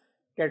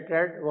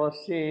tetrad was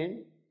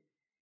seen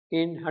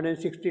in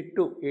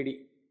 162 AD.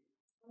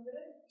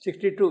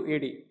 62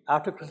 AD,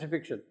 after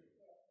crucifixion.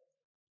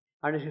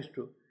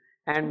 162.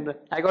 And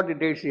I got the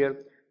dates here.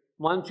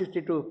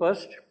 162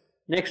 first,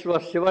 next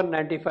was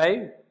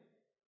 795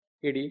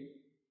 AD,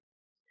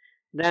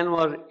 then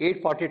was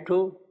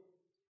 842,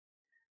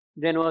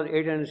 then was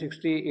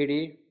 860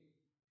 AD,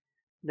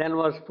 then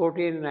was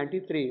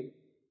 1493,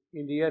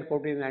 in the year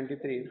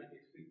 1493,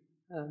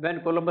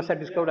 when Columbus had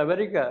discovered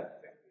America.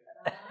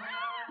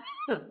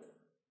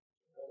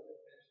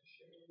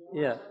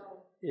 Yeah.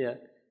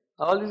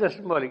 All these are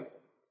symbolic.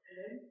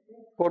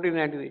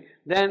 1493.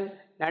 Then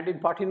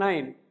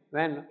 1949,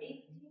 when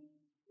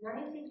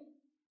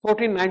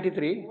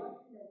 1493,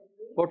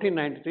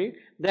 1493.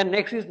 Then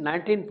next is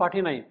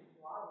 1949.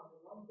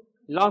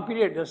 Long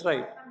period, that's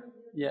right.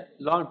 Yeah,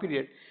 long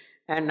period.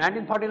 And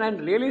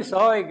 1949 really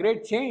saw a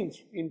great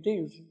change in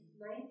things.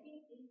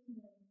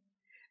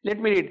 Let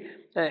me read.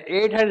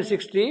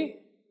 860,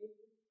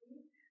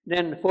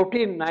 then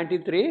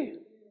 1493,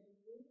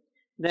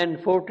 then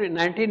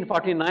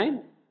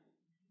 1949.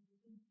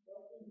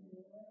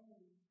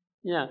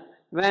 Yeah,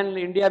 when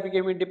India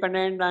became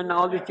independent and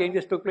all these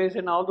changes took place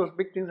and all those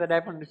big things that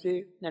happened, you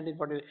see,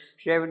 1940,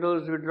 share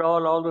windows,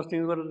 withdrawal, all those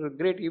things were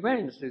great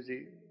events, you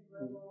see.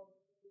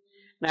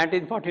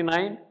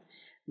 1949.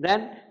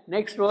 Then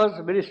next was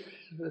very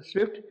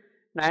swift,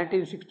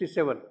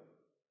 1967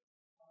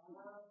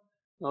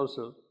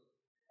 also.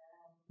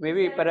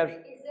 Maybe perhaps. Is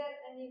there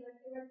any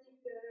mathematic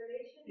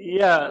relation?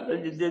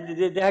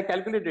 Yeah, they have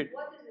calculated.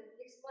 What is it?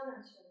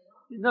 Exponential,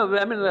 no? No,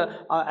 I mean,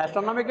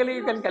 astronomically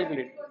you can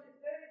calculate. Because it's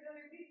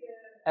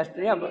very, very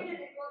big. Yeah, but It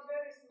was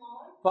very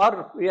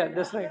small.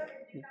 That's right.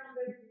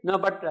 No,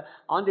 but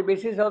on the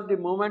basis of the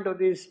movement of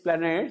these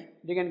planets,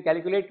 they can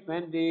calculate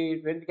when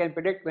they can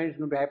predict when it's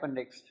going to happen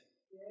next.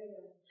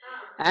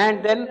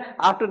 And then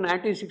after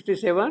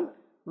 1967,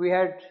 we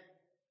had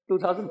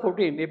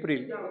 2014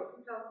 April.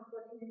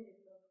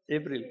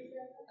 April,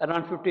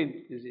 around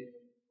 15th, you see.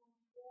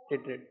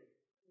 It did.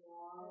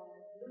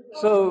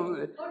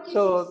 So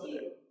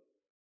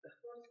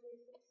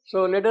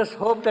let us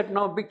hope that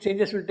now big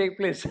changes will take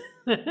place. And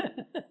is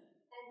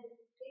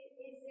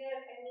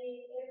there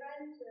any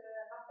event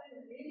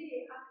happen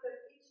really after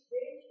each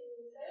date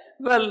you said?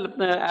 Well,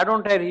 I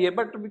don't have here,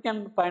 but we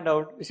can find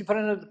out. See, for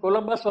instance,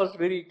 Columbus was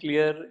very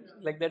clear,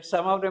 like that.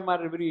 Some of them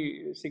are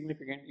very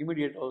significant,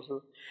 immediate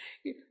also.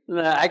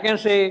 I can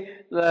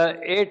say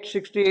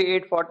 860,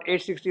 840,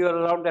 860 or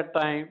around that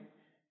time,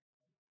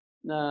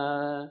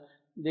 the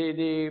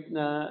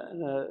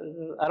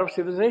Arab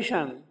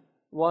civilization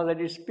was at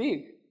its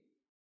peak.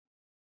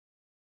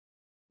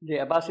 The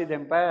Abbasid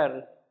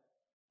Empire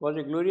was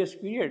a glorious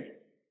period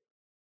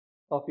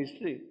of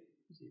history.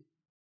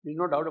 There is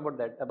no doubt about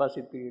that,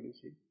 Abbasid period, you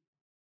see.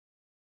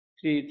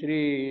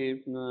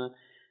 Three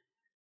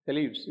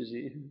caliphs, you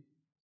see.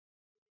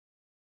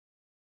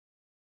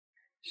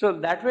 So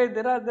that way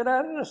there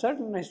are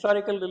certain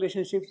historical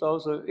relationships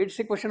also. It's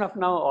a question of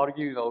now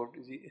arguing out,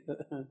 you see.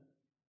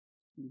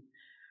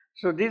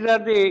 So these are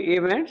the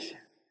events,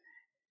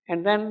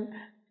 and then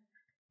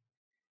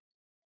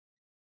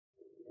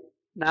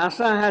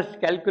NASA has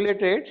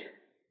calculated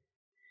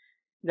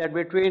that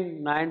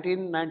between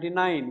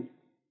 1999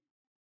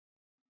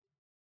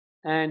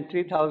 and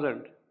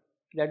 3000,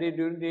 that is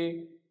during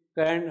the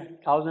current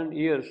 1000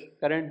 years,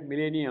 current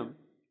millennium,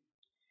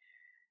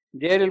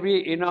 there will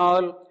be in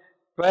all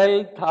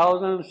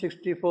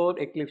 12,064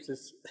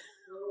 eclipses.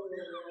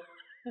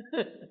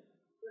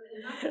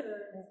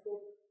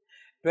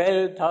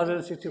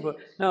 12,064.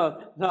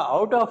 Now,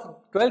 out of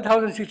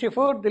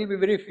 12,064, there will be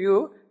very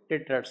few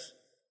tetrads.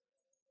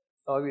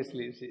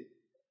 Obviously, you see.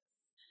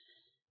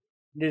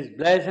 This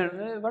blessed,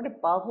 what a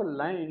powerful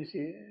line, you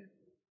see.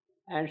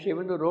 And she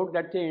even wrote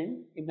that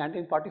thing in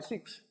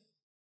 1946.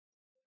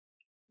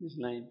 This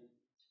line.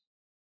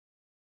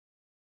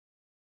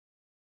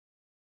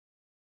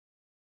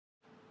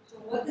 So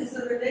what is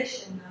the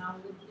relation now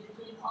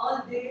between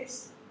all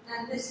this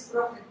and this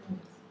prophet move?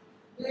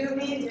 Do you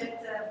mean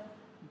that,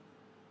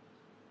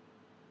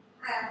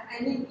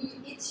 I mean,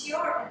 it's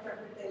your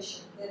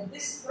interpretation that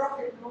this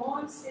prophet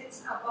moons,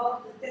 it's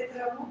about the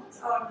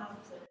tetramoons or not?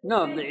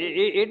 No,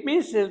 it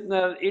means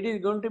it is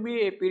going to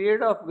be a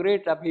period of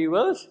great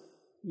upheavals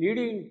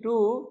leading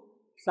to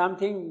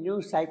something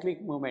new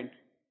cyclic movement.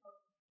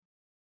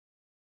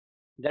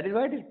 That is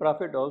why it is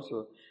prophet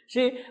also.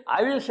 See,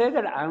 I will say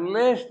that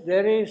unless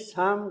there is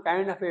some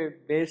kind of a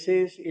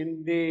basis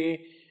in the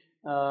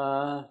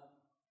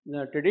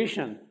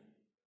tradition,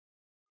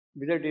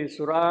 whether it is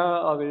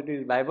Surah or whether it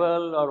is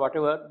Bible or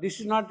whatever, this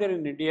is not there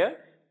in India.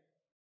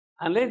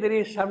 Unless there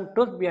is some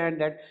truth behind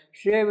that,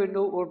 Sri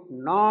Aurobindo would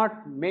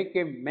not make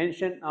a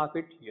mention of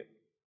it here.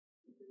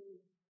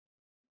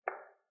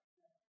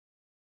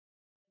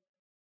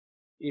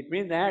 It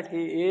means that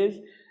he is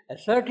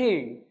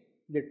asserting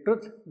the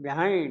truth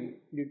behind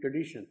the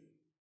tradition.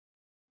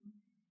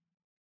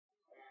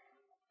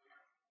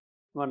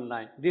 One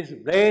line. This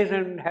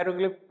blazoned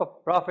hieroglyph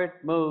of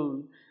prophet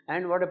moon,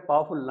 and what a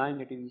powerful line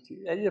it is.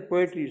 That is a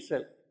poetry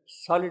itself.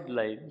 Solid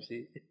line, you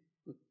see.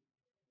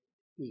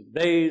 This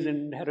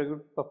blazoned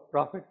hieroglyph of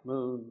prophet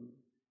moon.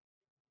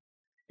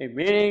 A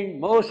meaning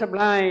most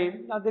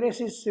sublime. Now the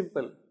rest is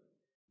simple.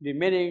 The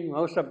meaning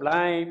most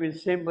sublime in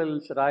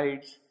symbols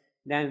writes,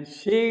 then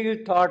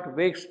sealed thought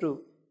wakes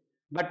to.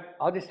 But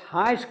all this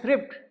high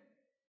script,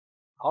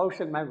 how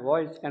shall my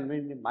voice convey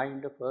in the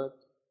mind of earth?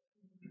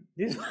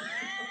 This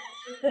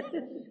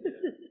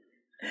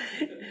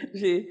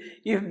see,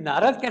 if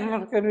Narad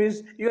cannot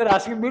convince, you are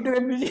asking me to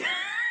convince you.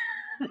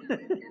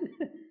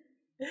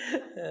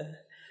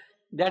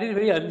 That is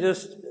very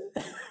unjust.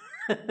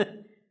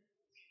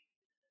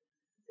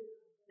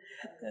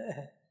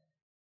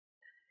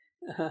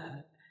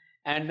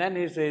 And then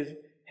he says,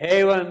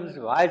 heaven's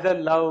wiser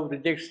love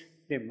rejects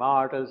the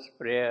mortal's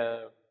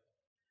prayer.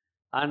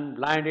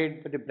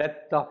 Unblinded by the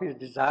breath of his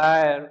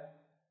desire,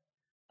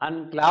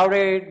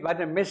 unclouded by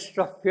the mist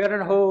of fear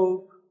and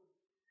hope,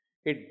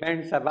 it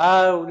bends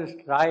above the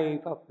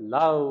strife of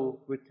love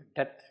with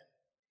death.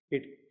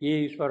 It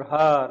keeps for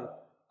her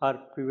her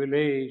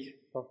privilege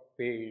of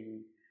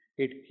pain.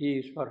 It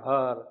keeps for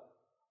her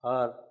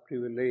her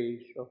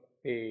privilege of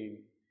pain.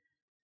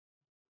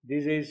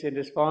 This is in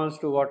response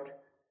to what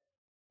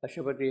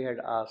Ashwapati had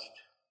asked.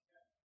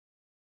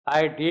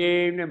 I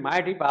deemed a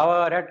mighty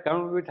power had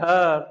come with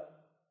her.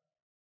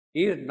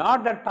 Is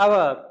not that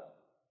power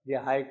the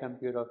high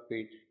computer of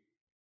fate?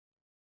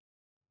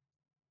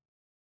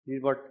 This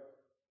is what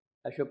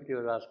Ashwapati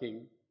was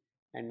asking,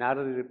 and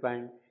Narada is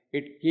replying,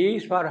 it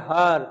keeps for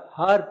her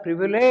her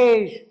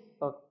privilege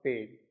of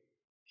pain.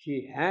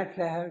 She had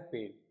to have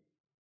pain.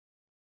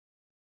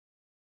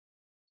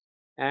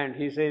 And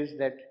he says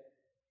that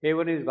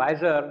heaven is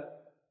wiser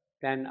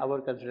than our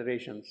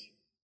considerations,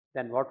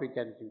 than what we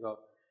can think of.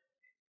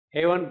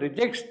 Heaven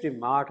rejects the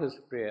martyr's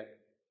prayer.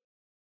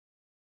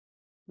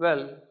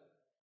 Well,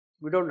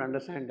 we don't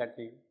understand that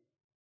thing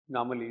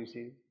normally, you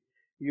see.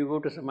 You go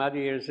to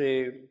Samadhi and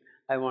say,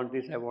 I want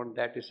this, I want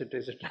that, etc.,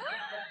 etc.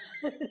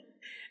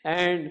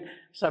 And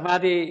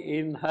Samadhi,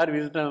 in her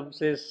wisdom,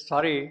 says,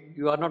 sorry,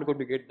 you are not going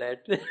to get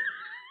that.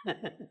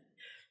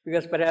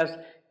 Because perhaps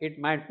it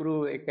might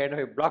prove a kind of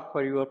a block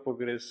for your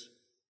progress,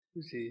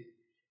 you see.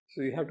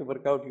 So you have to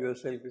work out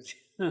yourself, you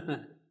see.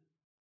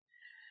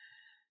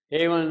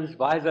 Heaven's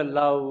wiser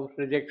love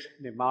rejects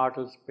the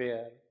mortal's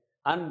prayer.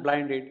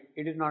 Unblinded,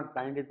 it is not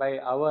blinded by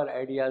our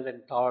ideas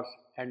and thoughts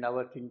and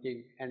our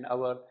thinking and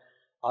our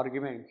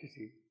arguments, you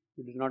see.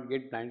 It does not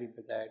get blinded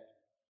by that.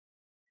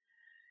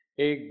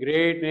 A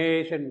great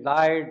nation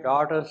thy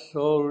daughter's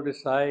soul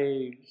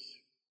decides,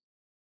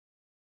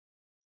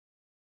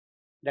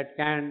 that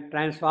can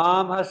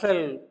transform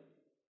herself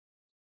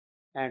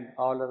and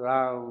all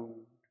around.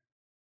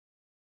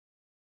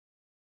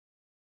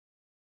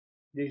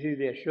 This is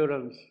the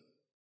assurance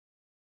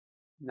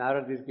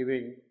Narada is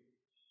giving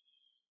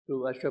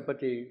to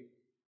Ashwapati,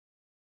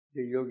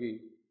 the yogi,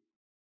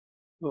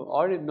 who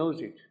already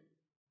knows it.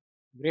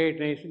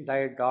 Greatness in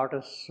thy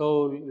daughter's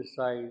soul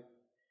resides.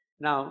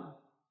 Now,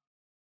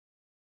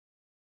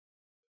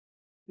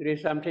 there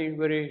is something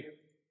very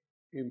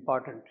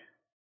important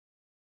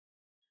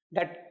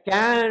that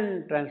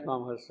can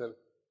transform herself.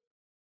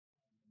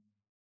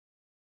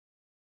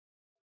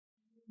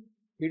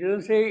 He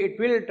doesn't say it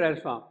will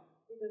transform.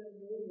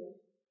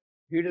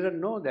 He doesn't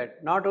know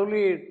that. Not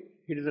only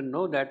he doesn't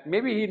know that,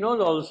 maybe he knows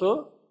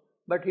also,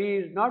 but he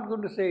is not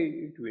going to say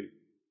it will.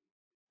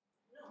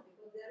 No,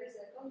 because there is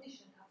a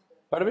condition after.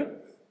 Pardon me?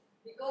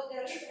 Because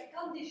there is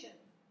a condition.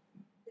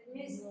 That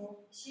means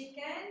she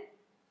can,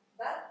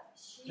 but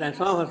she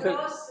Transform has to herself.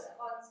 cross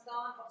on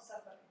stone of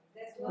suffering.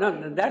 That's why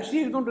No, that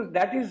she is going to,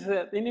 that is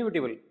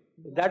inevitable.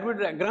 That would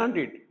grant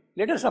it.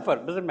 Let her suffer,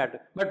 doesn't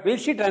matter. But will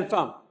she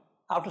transform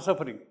after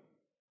suffering?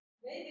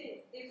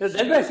 maybe if So she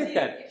that's why do she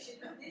can. if she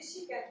do this,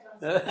 she can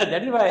transform.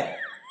 That is why.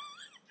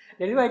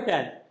 That is why I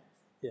can.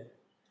 Yeah.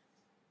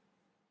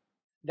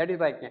 That is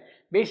why I can.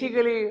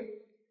 Basically,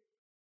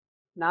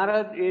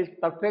 Narad is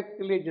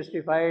perfectly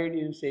justified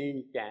in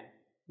saying can.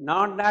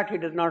 Not that he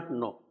does not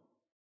know.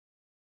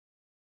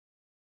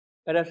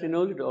 Perhaps he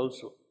knows it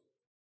also.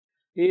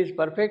 He is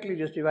perfectly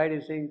justified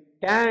in saying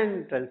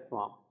can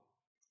transform.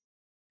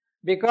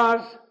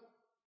 Because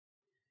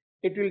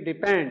it will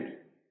depend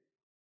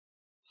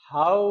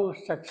how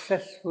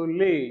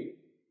successfully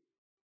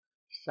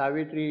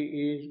Savitri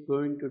is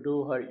going to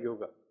do her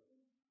yoga.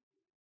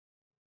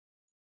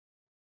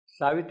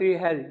 Savitri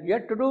has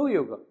yet to do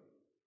yoga.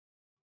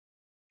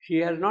 She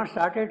has not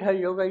started her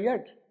yoga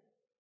yet.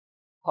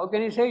 How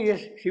can he say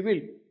yes, she will?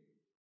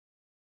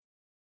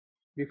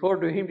 Before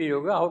doing the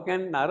yoga, how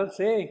can Narad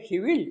say she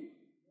will?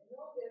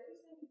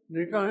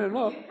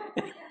 No.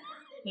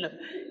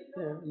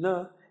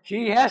 No.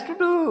 She has to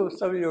do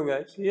some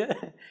yoga.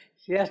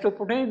 She has to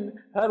put in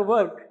her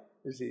work,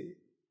 you see.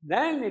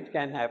 Then it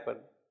can happen.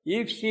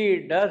 If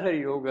she does her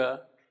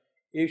yoga,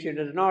 if she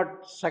does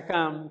not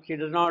succumb, she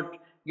does not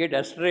get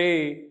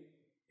astray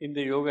in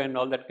the yoga and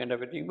all that kind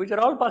of a thing, which are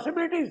all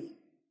possibilities.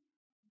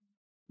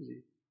 You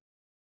see.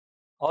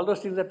 All those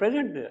things are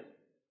present there.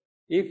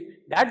 If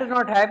that does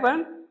not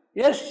happen,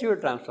 yes, she will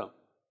transform.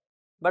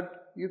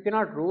 But you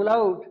cannot rule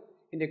out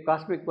in the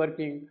cosmic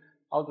working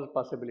all those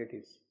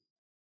possibilities.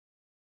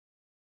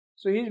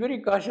 So he is very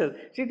cautious.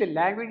 See, the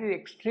language is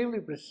extremely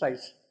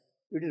precise.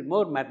 It is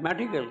more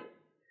mathematical.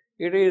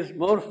 It is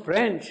more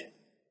French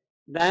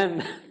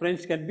than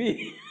French can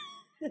be.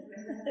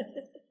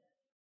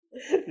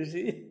 You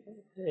see?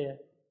 Yeah.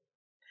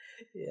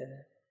 Yeah.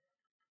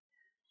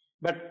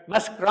 But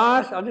must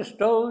cross on the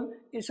stone,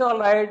 it's all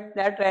right,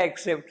 that I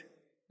accept.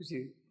 You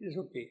see, it's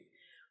okay.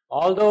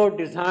 Although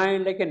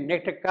designed like a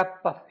nectar cup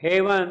of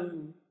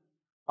heaven,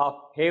 of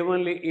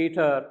heavenly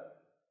ether,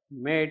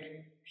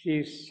 made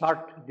she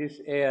sought this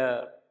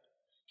air.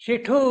 She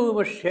too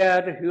must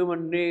share the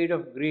human need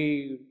of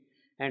grief,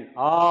 and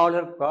all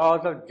her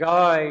cause of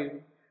joy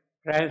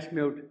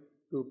transmute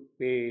to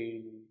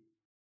pain.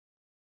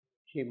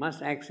 She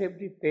must accept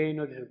the pain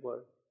of this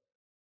world.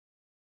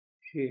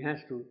 She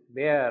has to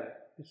bear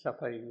the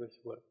suffering of this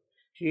world.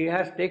 She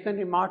has taken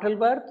the mortal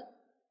birth.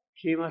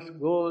 She must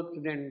go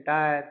through the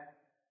entire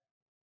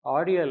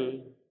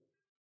ordeal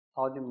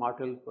of the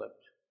mortal birth,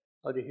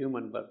 of the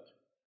human birth.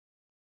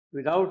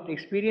 Without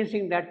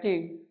experiencing that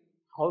thing,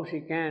 how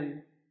she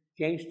can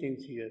change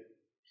things here?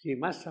 She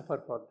must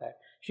suffer for that.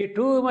 She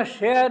too must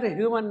share the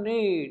human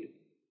need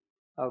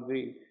of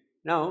grief.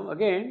 Now,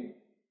 again,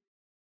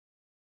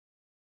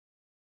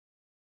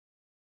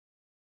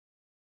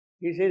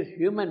 he says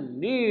human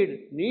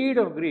need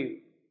of grief.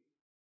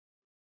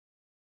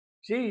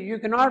 See, you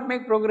cannot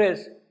make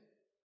progress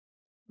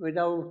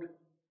without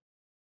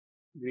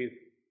grief.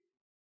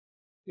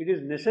 It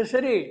is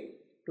necessary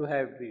to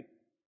have grief.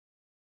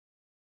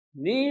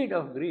 Need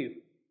of grief.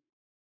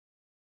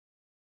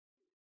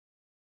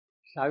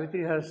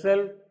 Savitri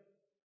herself,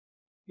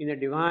 in a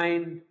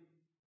divine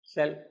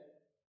self,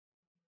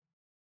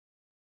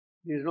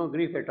 there is no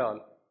grief at all.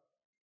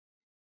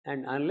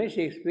 And unless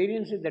she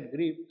experiences that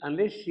grief,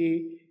 unless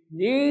she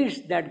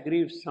needs that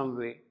grief some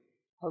way,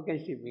 how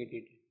can she meet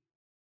it?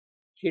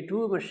 She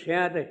too must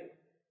share the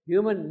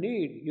human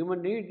need.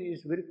 Human need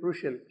is very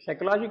crucial.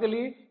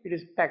 Psychologically, it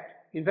is fact.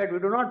 In fact, we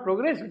do not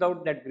progress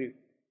without that grief.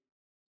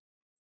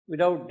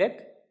 Without death,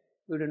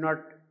 we do not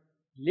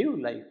live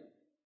life.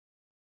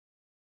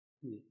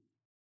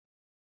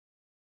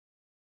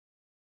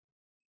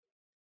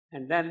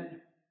 And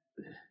then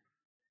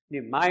the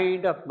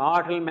mind of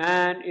mortal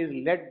man is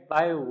led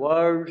by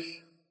words.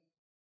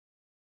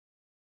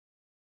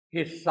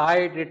 His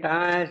sight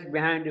retires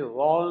behind the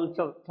walls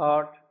of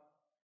thought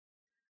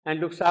and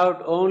looks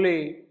out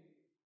only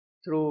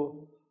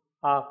through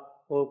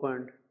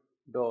half-opened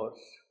doors.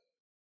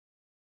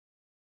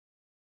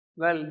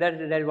 Well, that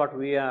is what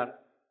we are.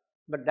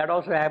 But that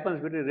also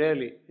happens very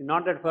rarely.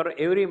 Not that for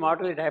every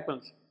mortal it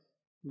happens.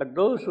 But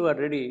those who are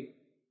ready,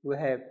 who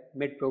have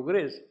made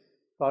progress,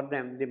 for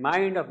them, the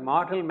mind of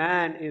mortal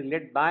man is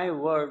led by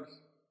words.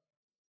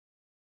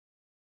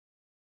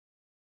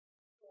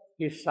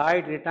 His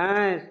sight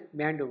retires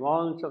behind the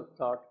walls of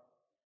thought.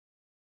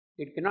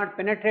 It cannot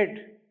penetrate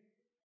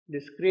the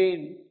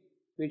screen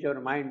which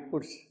our mind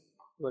puts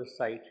to our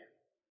sight.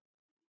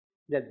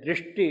 That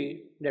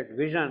drishti, that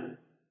vision,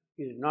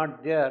 is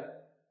not there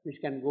which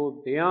can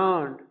go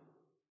beyond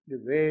the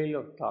veil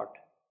of thought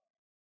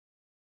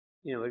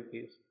in our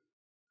case,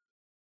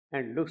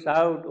 and looks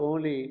out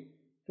only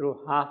through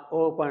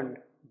half-opened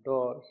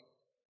doors.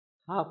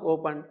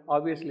 Half-opened,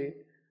 obviously,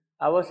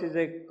 ours is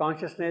a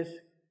consciousness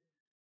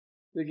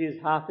which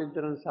is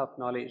half-ignorance of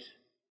knowledge,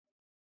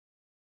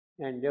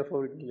 and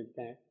therefore it is like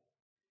that.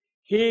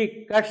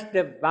 He cuts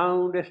the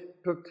boundless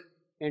truth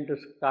into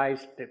sky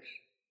strips.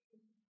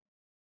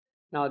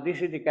 Now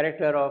this is the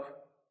character of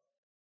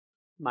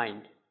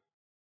mind.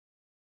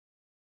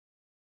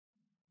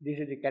 This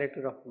is the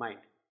character of mind.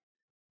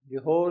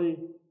 The whole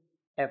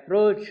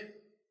approach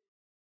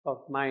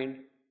of mind,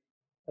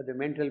 of the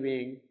mental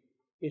being,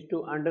 is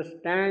to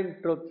understand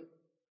truth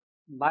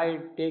by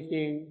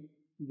taking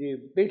the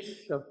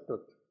bits of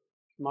truth,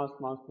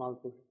 small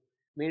truth.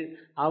 Means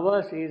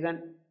ours is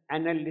an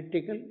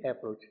analytical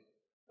approach.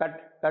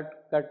 Cut,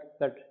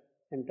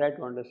 and try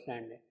to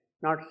understand it.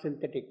 Not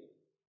synthetic,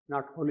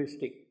 not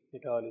holistic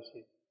at all, you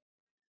see.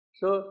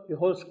 So the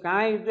whole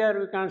sky is there,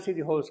 we can't see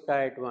the whole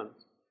sky at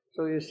once.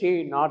 So you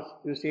see north,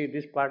 you see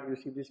this part, you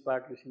see this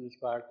part, you see this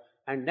part,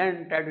 and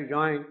then try to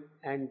join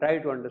and try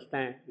to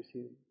understand, you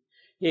see.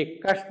 He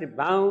cuts the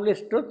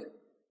boundless truth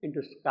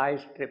into sky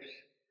strips.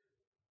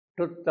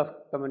 Truth of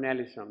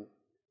communalism,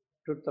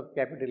 truth of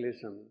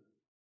capitalism,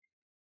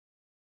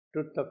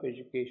 truth of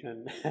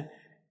education,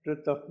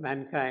 truth of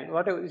mankind,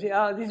 whatever. You see,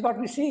 this is what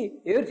we see.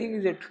 Everything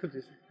is a truth.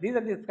 These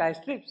are the sky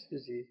strips, you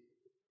see.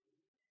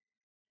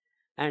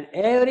 And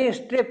every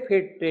strip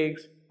it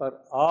takes for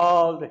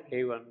all the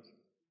heavens.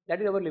 That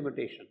is our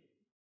limitation.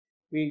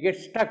 We get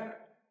stuck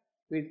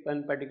with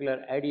one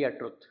particular idea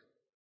truth.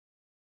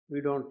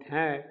 We don't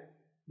have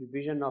the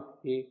vision of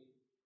the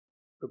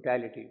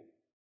totality.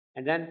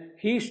 And then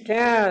he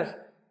stares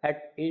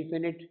at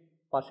infinite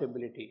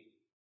possibility.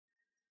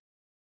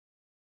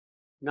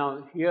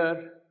 Now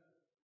here,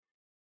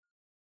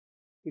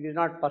 it is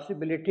not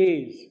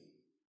possibilities,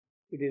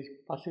 it is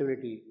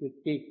possibility with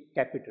T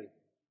capital.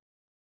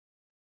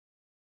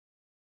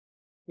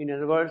 In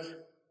other words,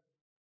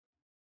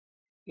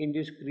 in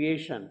this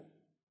creation,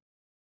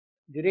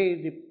 there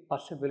is the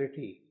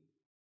possibility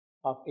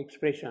of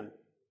expression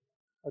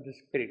of the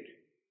spirit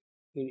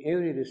in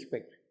every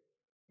respect.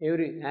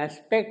 Every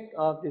aspect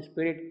of the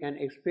spirit can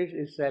express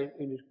itself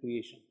in this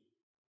creation.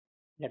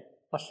 That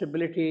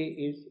possibility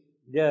is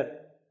there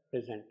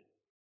present.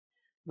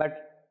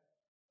 But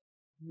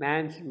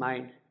man's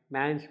mind,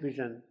 man's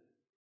vision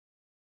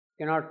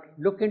cannot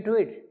look into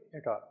it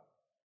at all.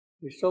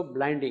 It's so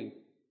blinding,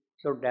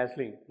 so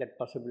dazzling, that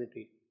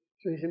possibility.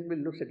 So he simply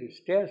looks at it,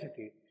 stares at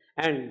it,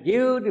 and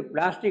gives the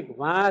plastic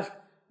vase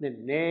the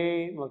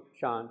name of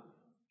chant.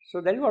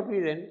 So that is what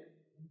we then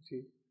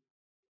see.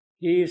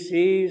 He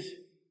sees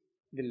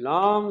the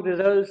long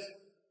results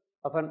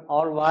of an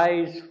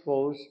all-wise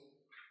force,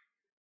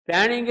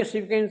 planning a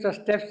sequence of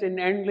steps in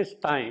endless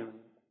time,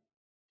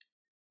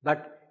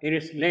 but in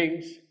its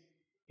links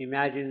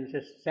imagines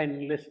a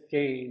senseless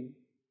chain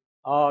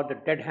or the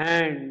dead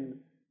hand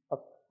of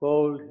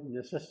cold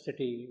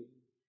necessity.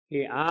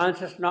 He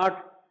answers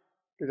not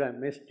to the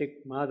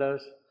mystic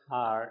mother's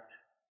heart,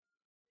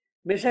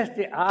 misses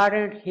the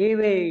ardent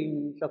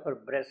heavings of her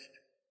breast,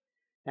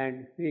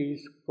 and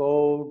feels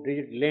cold,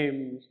 rigid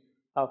limbs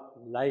of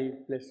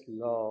lifeless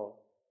law.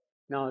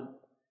 Now,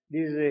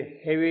 this is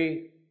a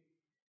heavy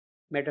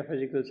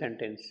metaphysical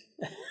sentence.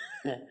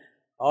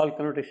 All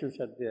connotations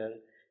are there.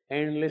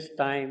 Endless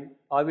time,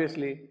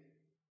 obviously,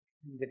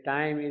 the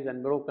time is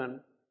unbroken,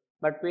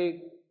 but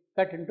we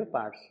cut into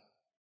parts.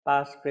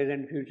 Past,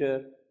 present,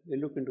 future, we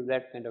look into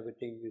that kind of a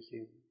thing, you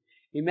see.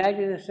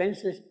 Imagine a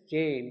senseless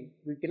chain,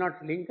 we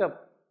cannot link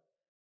up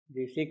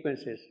the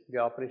sequences, the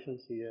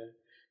operations here.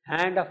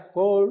 Hand of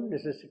cold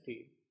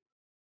necessity.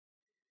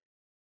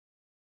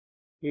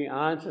 He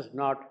answers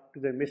not to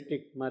the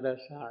mystic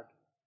mother's heart.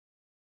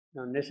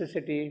 Now,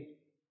 necessity,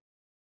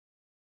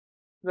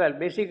 well,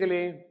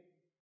 basically,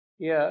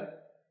 here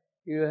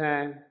you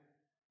have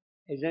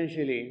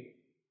essentially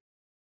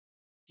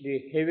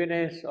the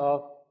heaviness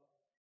of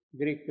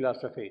Greek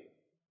philosophy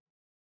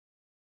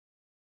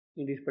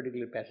in this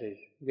particular passage,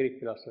 Greek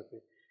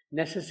philosophy.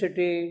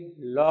 Necessity,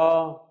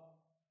 law,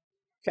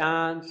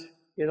 chance,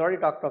 he has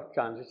already talked of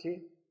chance, you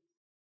see.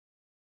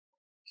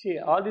 See,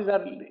 all these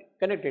are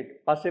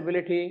connected.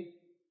 Possibility,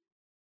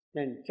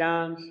 then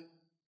chance,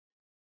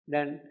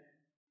 then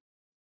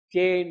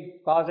chain,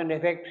 cause and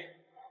effect,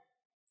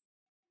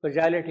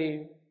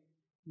 causality,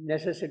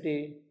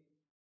 necessity,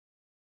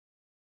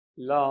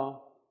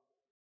 law.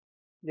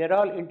 They are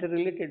all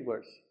interrelated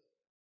words.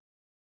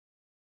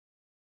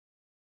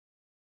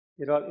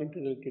 They are all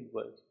interrelated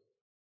words.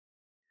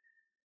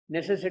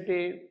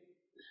 Necessity,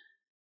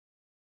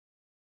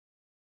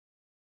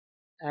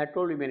 I have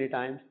told you many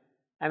times,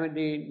 I mean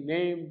the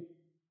name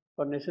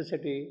for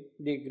necessity,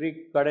 the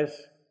Greek goddess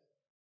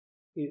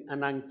is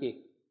Ananke.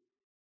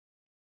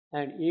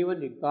 And even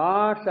the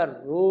gods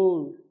are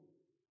ruled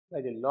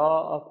by the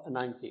law of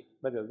Ananke,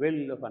 by the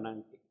will of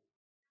Ananke.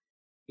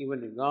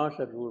 Even the gods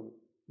are ruled,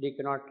 they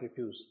cannot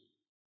refuse.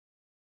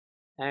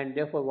 And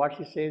therefore what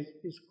she says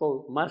is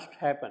called must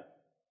happen.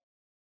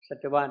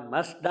 Satyavan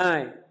must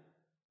die.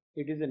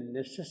 It is a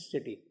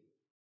necessity.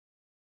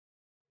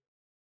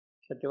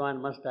 Satyavan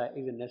must die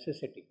is a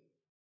necessity.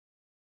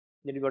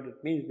 That is what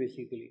it means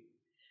basically.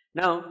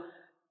 Now,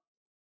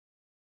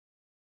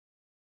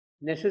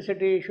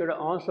 necessity should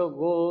also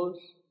go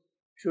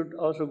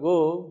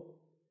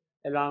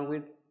along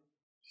with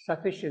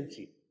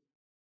sufficiency.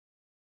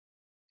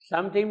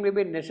 Something may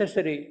be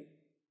necessary,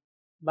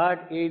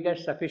 but is that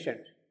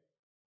sufficient?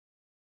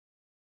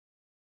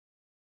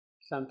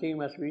 Something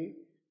must be,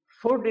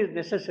 food is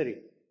necessary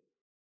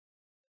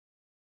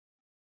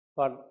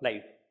for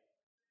life,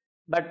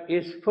 but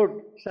is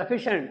food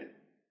sufficient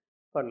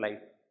for life?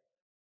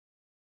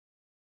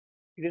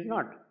 It is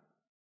not.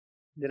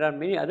 There are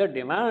many other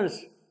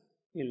demands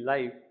in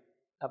life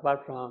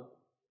apart from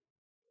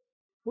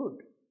food.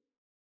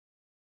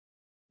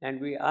 And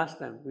we ask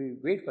them, we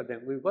wait for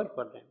them, we work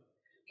for them.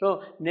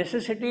 So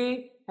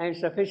necessity and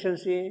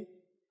sufficiency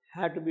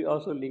have to be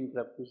also linked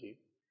up, you see.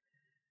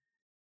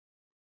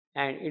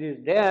 And it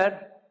is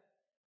there,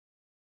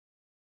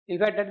 in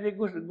fact, that is a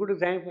good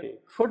example.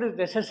 Food is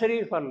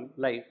necessary for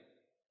life,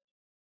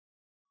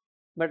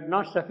 but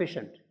not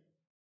sufficient.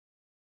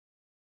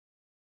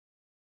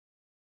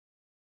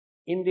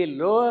 In the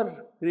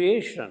lower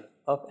creation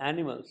of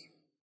animals,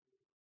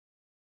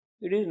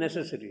 it is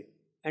necessary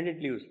and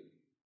it lives.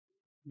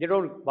 They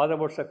don't bother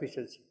about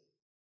sufficiency.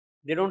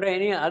 They don't have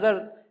any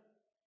other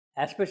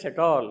aspects at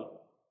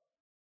all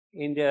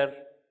in their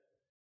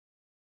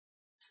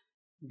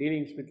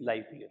dealings with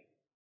life here.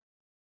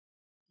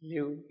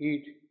 Live,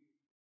 eat,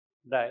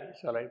 die, it's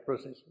all right,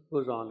 process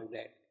goes on like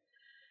that.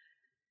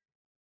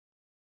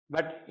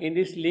 But in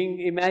this link,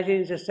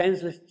 imagine it's a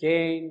senseless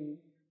chain.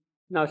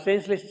 Now,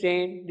 senseless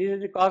chain, this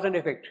is the cause and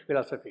effect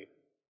philosophy.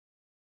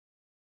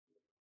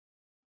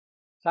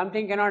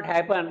 Something cannot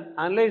happen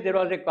unless there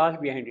was a cause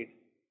behind it.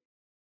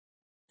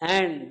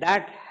 And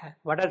that,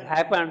 what has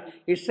happened,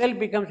 itself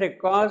becomes a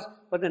cause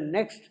for the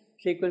next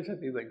sequence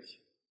of events.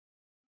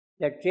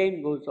 That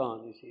chain goes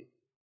on, you see.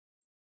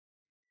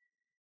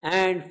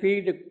 And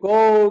feel the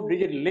cold,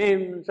 rigid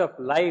limbs of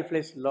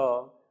lifeless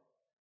law.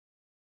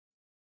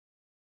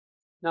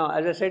 Now,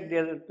 as I said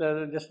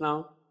just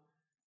now,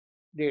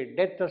 the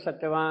death of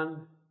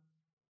Satyavan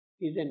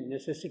is a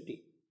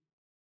necessity.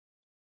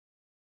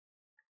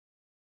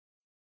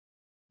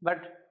 But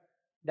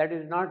that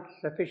is not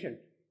sufficient.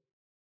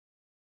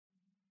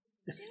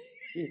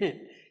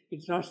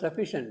 It's not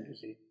sufficient, you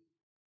see.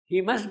 He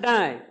must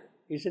die,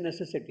 it's a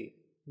necessity.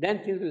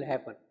 Then things will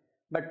happen.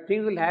 But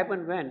things will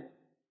happen when?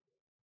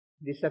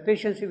 The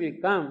sufficiency will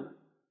come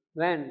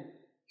when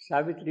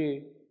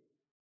Savitri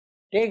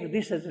takes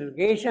this as an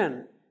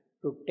occasion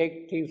to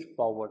take things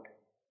forward.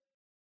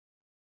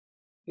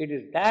 It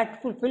is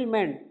that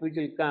fulfillment which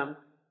will come,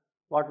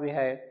 what we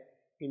have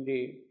in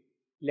the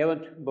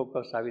 11th book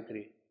of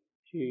Savitri.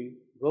 She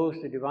goes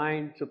to the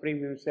divine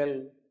Supreme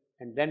Himself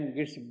and then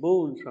gets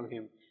boons from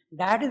Him.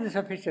 That is the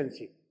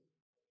sufficiency.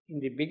 In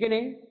the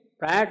beginning,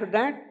 prior to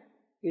that,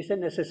 is a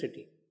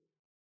necessity.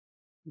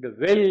 The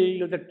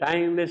will of the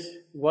timeless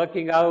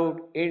working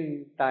out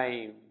in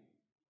time.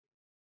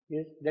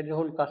 Yes, that is the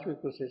whole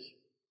cosmic process.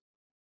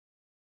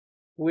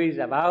 Who is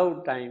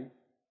above time,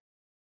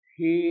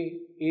 He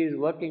is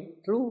working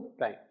through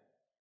time.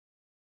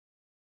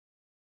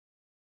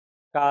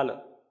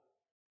 Kala.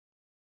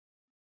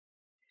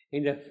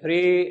 In the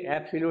free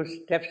absolute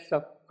steps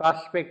of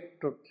cosmic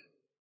truth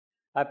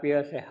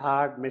appears a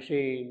hard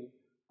machine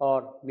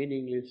or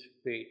meaningless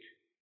fate.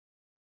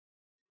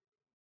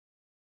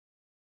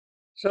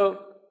 So,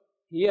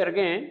 here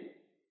again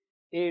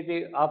is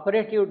the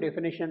operative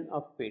definition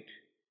of fate.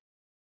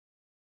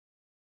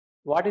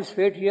 What is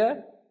fate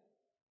here?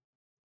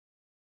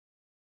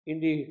 In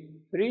the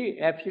free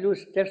absolute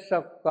steps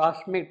of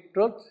cosmic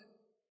truth,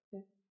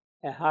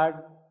 a hard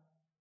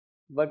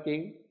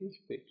working is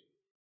fate.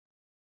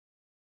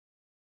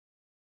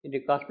 In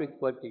the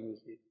cosmic working, you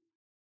see.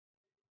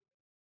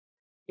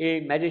 A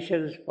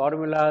magician's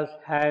formulas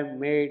have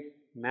made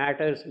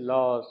matter's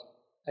laws.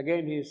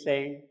 Again, he is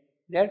saying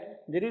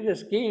that there is a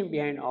scheme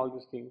behind all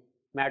these things,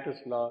 matter's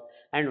law.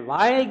 And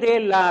while they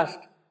last,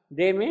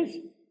 they means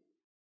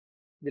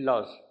the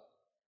laws.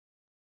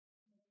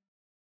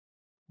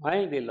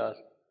 While they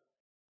last,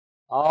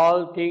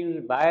 all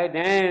things by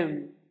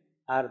them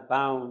are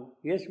bound.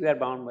 Yes, we are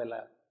bound by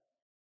love.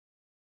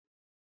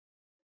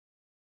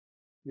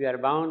 We are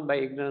bound by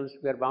ignorance,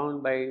 we are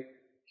bound by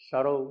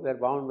sorrow, we are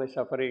bound by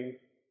suffering.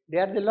 They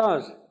are the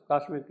laws,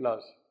 cosmic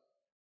laws,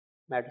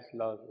 matter's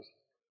laws.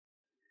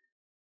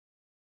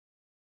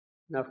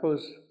 Now, of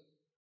course,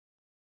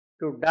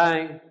 to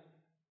die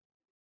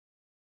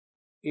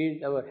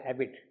is our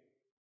habit.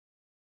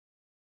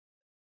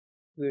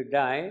 We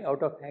die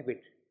out of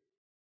habit.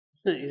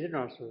 Is it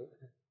not so?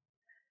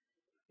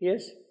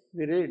 Yes,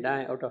 we really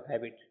die out of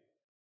habit.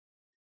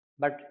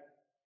 But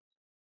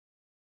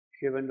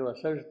Sri Aurobindo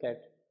asserts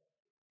that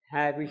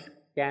habits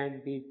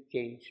can be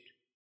changed.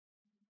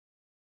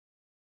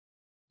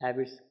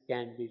 Habits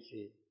can be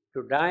changed.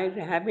 To die is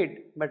a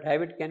habit, but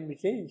habit can be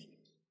changed.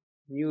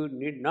 You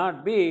need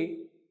not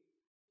be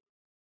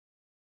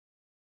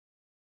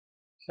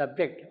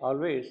subject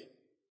always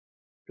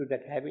to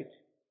that habit.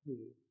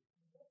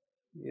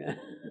 Yeah.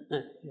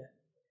 Yeah.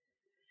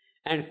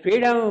 And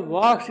freedom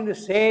walks in the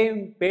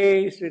same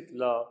pace with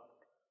law.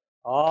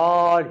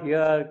 All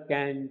here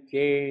can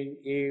change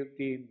if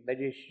the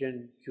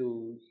magician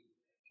choose.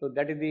 So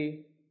that is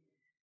the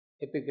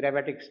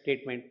epigrammatic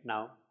statement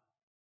now.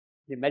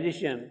 The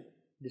magician,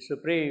 the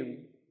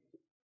supreme,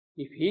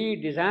 if he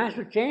desires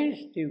to change,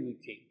 he will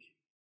change.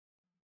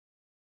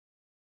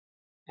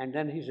 And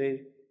then he says,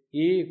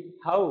 if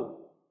how?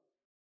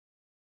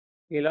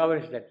 He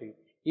elaborates that thing.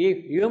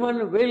 If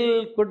human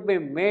will could be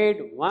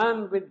made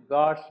one with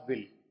God's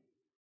will,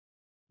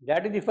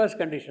 that is the first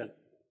condition.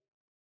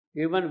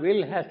 Human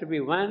will has to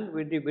be one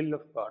with the will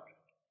of God.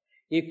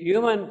 If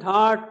human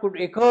thought could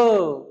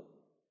echo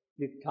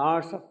the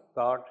thoughts of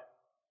God,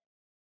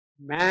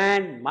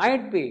 man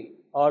might be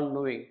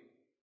all-knowing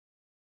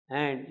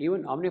and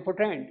even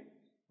omnipotent.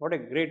 What a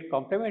great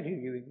compliment he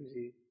is giving, you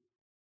see.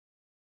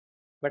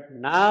 But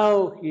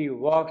now he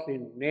walks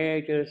in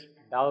nature's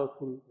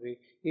doubtful way.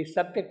 He is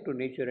subject to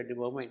nature at the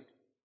moment.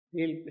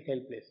 He is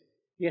helpless.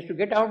 He has to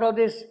get out of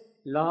this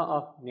law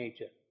of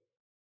nature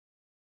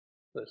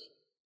first.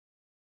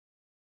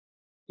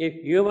 If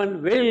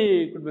human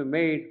will could be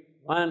made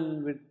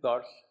one with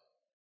God's,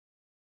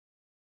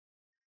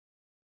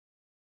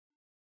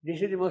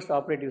 this is the most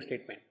operative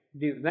statement.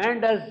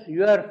 When does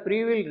your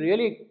free will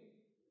really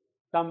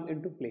come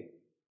into play?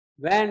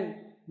 When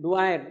do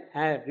I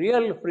have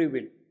real free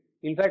will?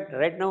 In fact,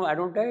 right now I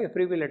don't have a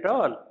free will at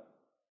all.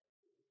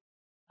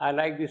 I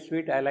like this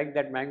sweet, I like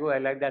that mango, I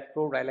like that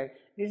fruit,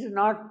 this is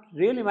not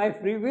really my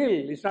free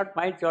will, it's not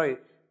my choice.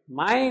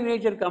 My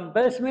nature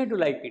compels me to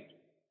like it.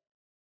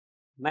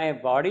 My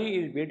body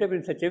is built up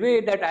in such a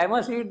way that I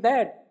must eat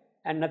that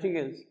and nothing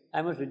else.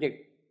 I must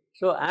reject.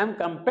 So I am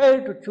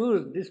compelled to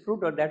choose this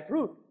fruit or that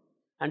fruit.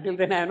 Until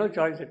then I have no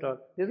choice at all.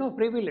 There is no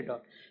free will at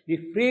all. The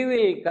free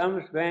will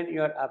comes when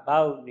you are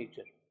above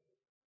nature,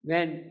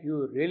 when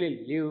you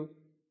really live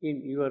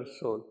in your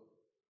soul.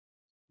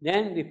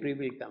 Then the free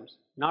will comes,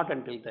 not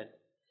until then.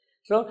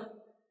 So,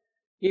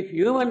 if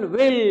human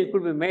will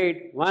could be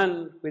made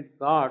one with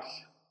God's,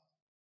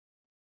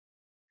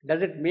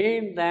 does it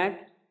mean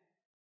that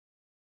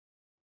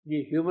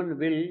the human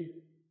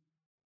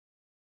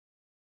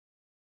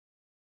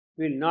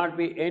will not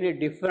be any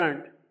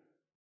different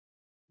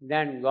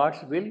than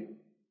God's will?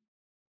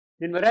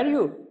 Then where are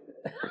you?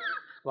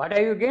 What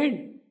have you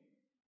gained?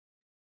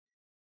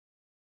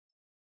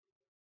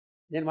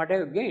 Then what have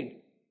you gained?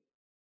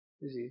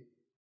 You see.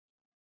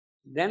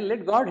 Then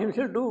let God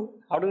Himself do.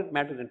 How does it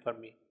matter then for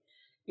me?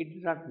 It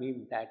does not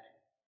mean that.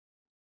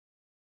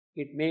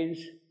 It means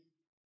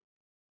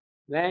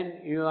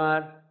when you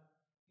are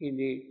in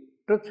the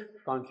truth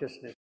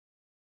consciousness,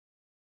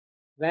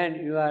 when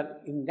you are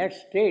in that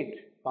state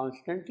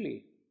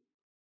constantly,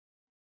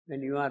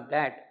 when you are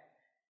that,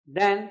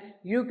 then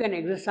you can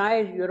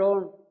exercise your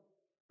own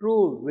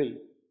true will.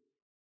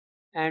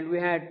 And we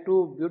had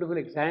two beautiful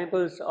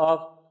examples of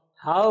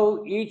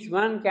how each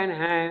one can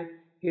have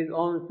his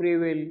own free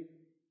will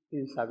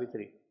in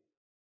Savitri.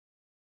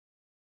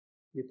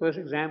 The first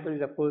example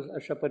is, of course,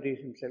 Ashwapati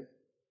himself.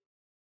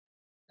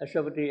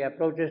 Ashwapati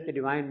approaches the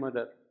Divine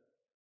Mother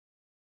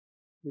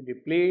with the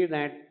plea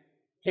that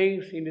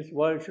things in this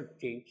world should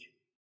change.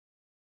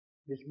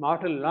 This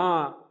mortal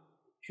law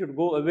should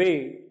go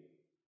away.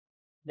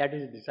 That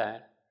is his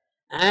desire.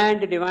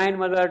 And the Divine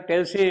Mother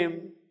tells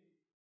him,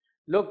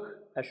 look,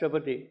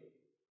 Ashwapati,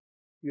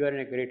 you are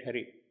in a great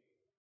hurry.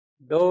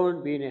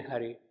 Don't be in a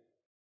hurry.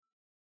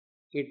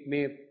 It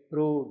may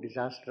prove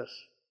disastrous.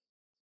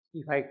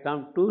 If I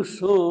come too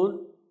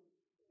soon,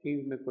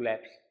 things may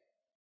collapse.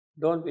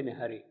 Don't be in a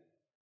hurry.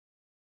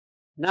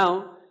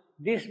 Now,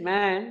 this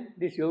man,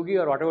 this yogi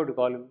or whatever to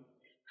call him,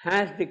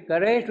 has the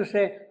courage to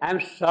say, I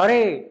am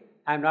sorry,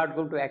 I am not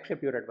going to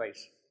accept your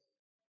advice.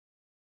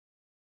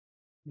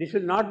 This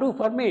will not do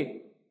for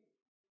me.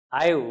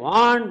 I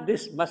want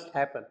this must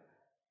happen.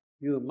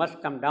 You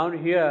must come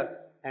down here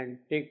and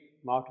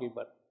take mortal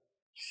birth.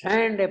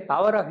 Send a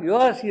power of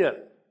yours here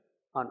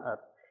on earth.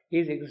 He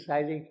is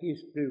exercising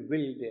his free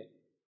will there.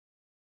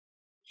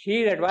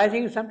 She is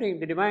advising something,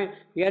 the divine,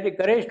 he has the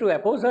courage to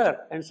oppose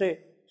her and say,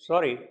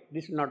 sorry,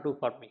 this will not do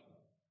for me.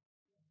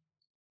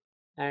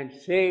 And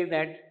say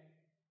that,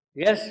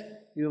 yes,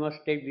 you must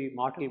take the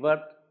mortal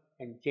birth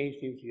and change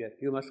things here.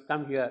 You must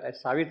come here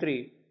as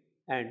Savitri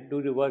and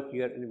do the work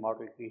here in the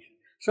mortal creation.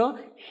 So,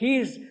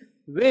 his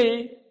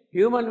will,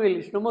 human will,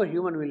 is no more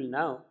human will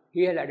now.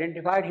 He has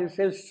identified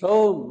himself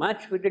so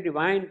much with the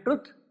divine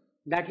truth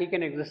that he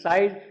can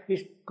exercise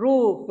his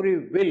true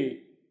free will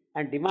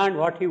and demand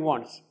what he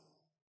wants.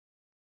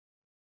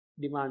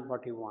 Demand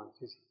what he wants,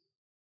 you see.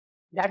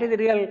 That is the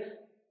real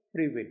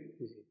free will,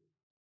 you see.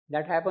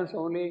 That happens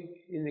only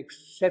in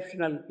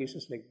exceptional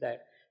cases like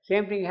that.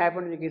 Same thing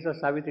happened in the case of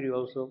Savitri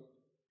also.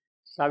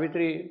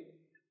 Savitri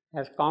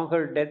has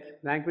conquered death,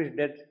 vanquished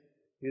death,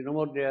 she is no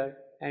more there,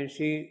 and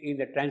she is in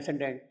the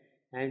transcendent,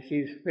 and she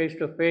is face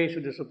to face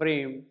with the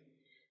Supreme,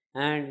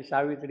 and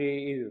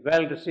Savitri is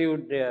well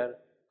received there.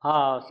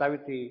 Ah,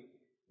 Savitri,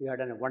 you have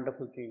done a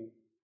wonderful thing.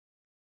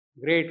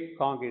 Great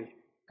conquest.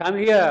 Come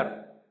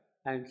here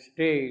and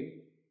stay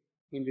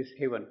in this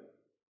heaven.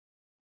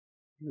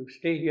 You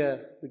stay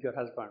here with your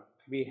husband.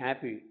 Be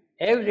happy.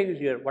 Everything is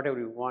here, whatever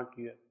you want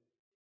here.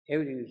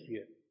 Everything is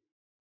here.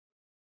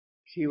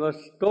 She was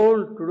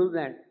told to do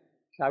that.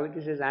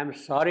 Savitri says, I am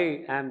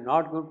sorry, I am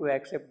not going to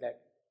accept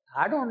that.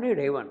 I don't need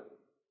heaven.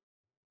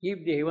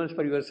 Keep the heavens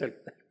for yourself.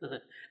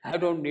 I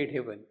don't need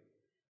heaven.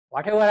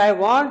 Whatever I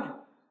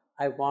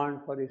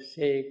want for the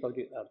sake of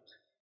the earth.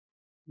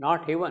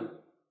 Not heaven.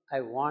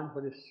 I want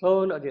for the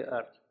soul of the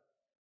earth.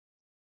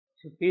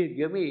 So please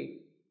give me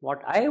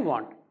what I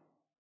want.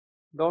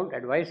 Don't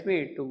advise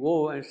me to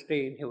go and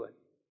stay in heaven.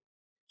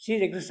 She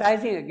is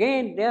exercising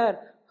again there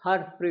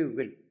her free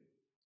will.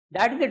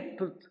 That is the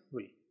truth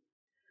will.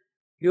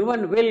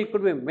 Human will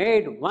could be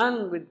made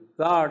one with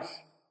God's.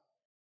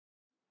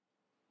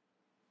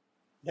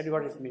 That is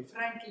what it means.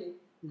 Frankly,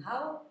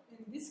 how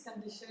in this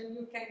condition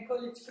you can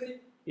call it free?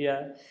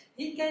 Yeah.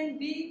 He can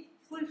be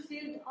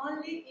fulfilled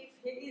only if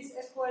he is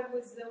equal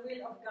with the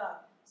will of God.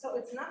 So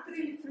it's not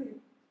really free.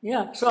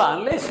 Yeah. So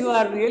unless you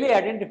are really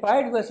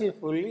identified with it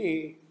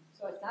fully,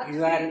 So it's not you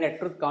free. are in a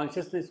truth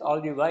consciousness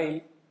all the while.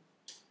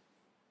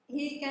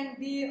 He can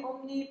be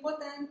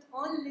omnipotent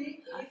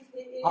only if he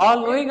is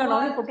All-knowing and equal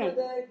omnipotent. to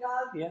the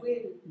God Yeah,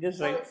 will. that's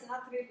so right. it's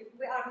not really,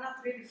 we are not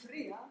really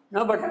free. Huh?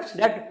 No, but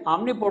that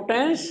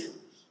omnipotence,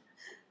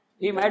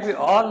 he might be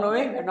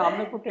all-knowing and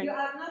omnipotent. You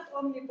are not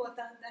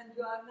omnipotent and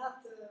you are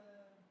not,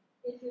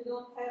 if you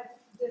don't have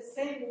the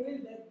same will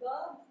that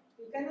God,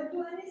 you cannot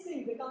do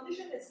anything. The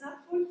condition is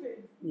not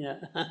fulfilled. Yeah.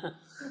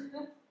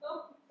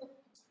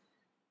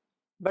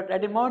 But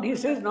at the moment he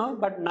says no,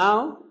 but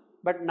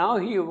now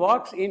he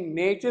walks in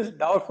nature's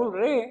doubtful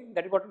ray.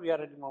 That is what we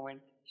are at the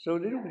moment. So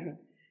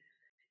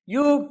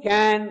you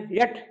can,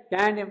 yet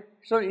can.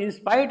 So in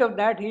spite of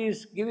that, he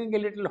is giving a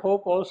little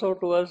hope also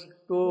to us,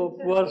 to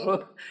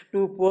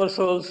poor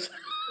souls,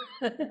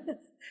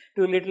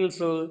 to little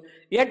souls.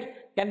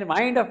 Yet can the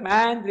mind of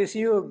man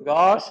receive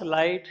God's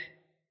light?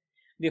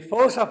 The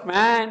force of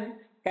man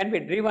can be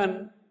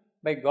driven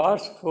by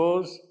God's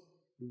force.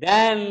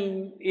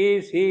 Then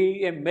is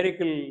he a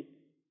miracle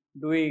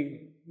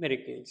doing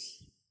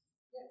miracles.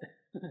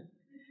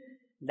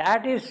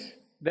 That is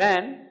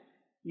when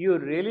you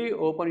really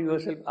open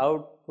yourself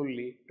out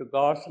fully to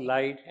God's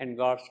light and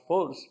God's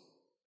force.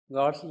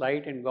 God's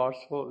light and God's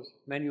force,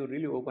 when you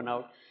really open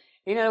out.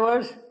 In other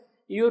words,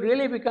 you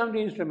really become the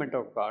instrument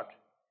of God.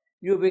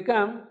 You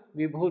become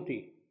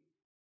Vibhuti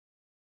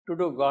to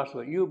do God's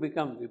work. You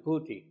become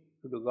Vibhuti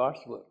to do God's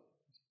work.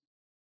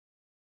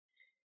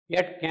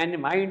 Yet can the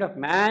mind of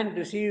man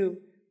receive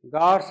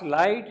God's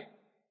light?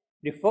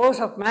 the force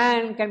of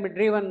man can be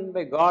driven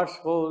by God's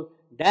force,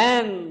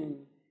 then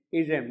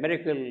is a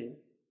miracle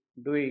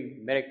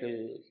doing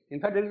miracles. In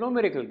fact, there is no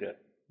miracle there.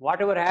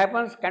 Whatever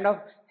happens kind of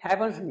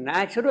happens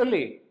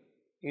naturally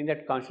in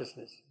that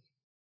consciousness.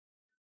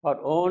 For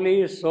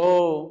only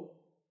so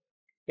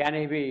can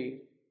he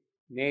be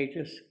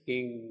nature's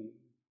king.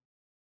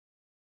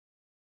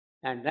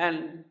 And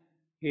then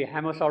he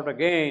hammers out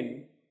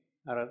again,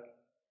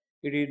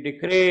 it is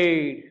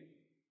decreed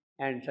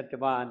and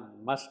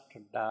Satyavan must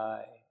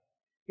die.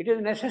 It is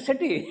a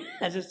necessity,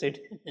 as I said.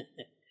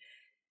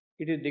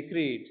 It is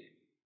decreed.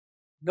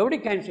 Nobody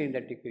can change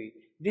that decree.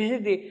 This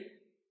is the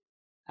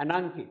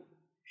Ananki.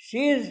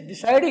 She is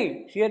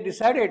deciding, she has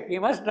decided he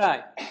must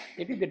die.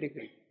 It is the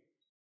decree.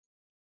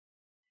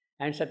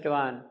 And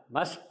Satyavan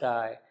must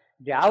die.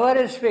 The hour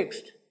is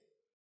fixed,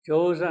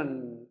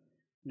 chosen,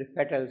 the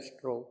fatal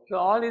stroke. So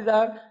all these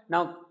are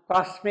now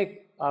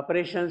cosmic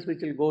operations which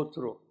will go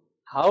through.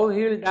 How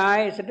he will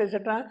die, etc.,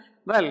 etc.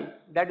 Well,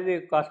 that is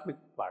the cosmic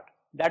part.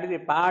 That is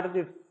a part of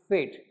the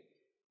fate.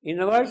 In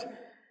other words,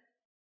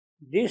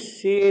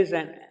 this is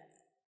an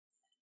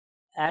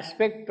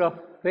aspect of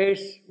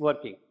fate's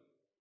working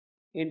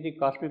in the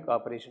cosmic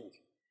operations.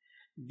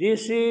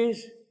 This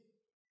is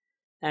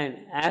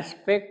an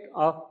aspect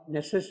of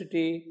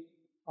necessity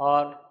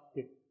or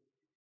the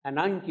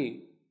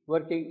Ananki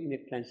working in the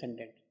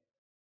transcendent.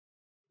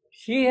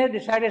 She has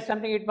decided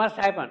something, it must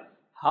happen.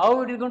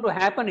 How it is going to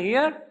happen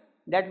here,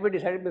 that will be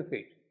decided by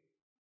fate.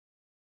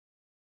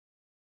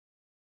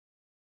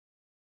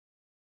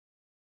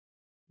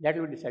 That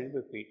will be decided by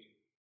fate.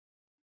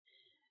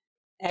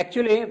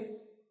 Actually,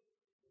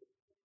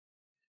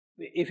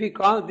 if we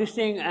call this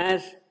thing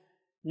as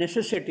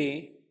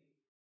necessity,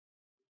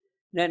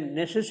 then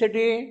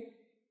necessity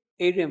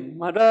is a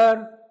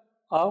mother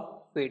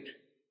of fate.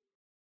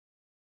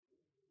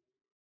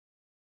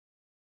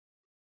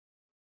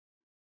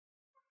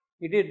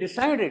 It is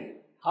decided.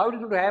 How it is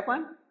going to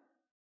happen?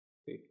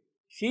 Fate.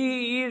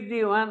 She is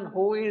the one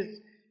who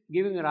is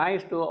giving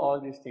rise to all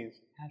these things.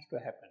 It has to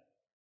happen.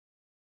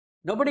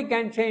 Nobody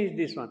can change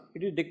this one.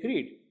 It is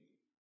decreed.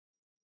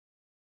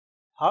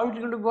 How it is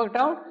going to be worked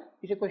out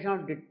is a question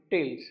of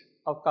details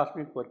of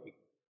cosmic working.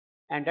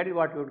 And that is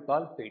what we would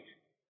call fate.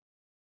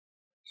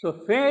 So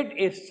fate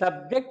is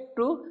subject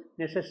to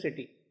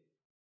necessity.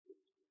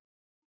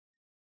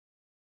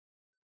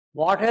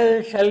 What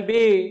else shall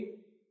be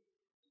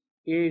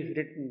is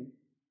written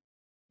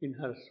in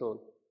her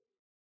soul.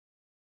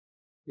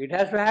 It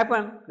has to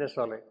happen, that's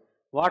all right.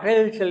 What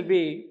else shall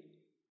be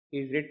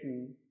is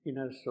written in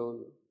her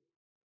soul.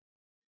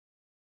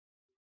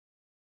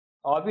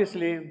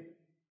 Obviously,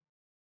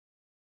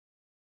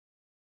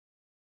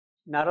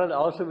 Narada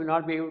also will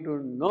not be able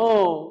to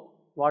know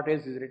what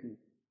else is written.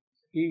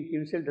 He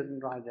himself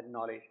doesn't have that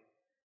knowledge.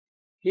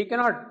 He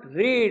cannot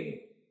read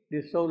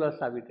the soul of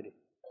Savitri.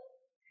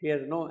 He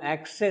has no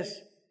access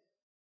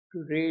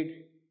to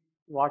read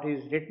what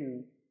is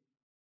written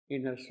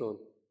in her soul.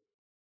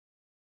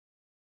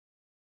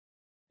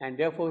 And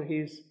therefore he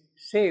is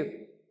safe.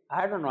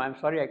 I don't know, I'm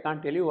sorry, I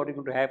can't tell you what is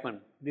going to happen,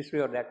 this way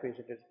or that way,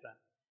 etc.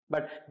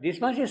 But this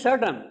much is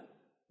certain,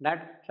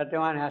 that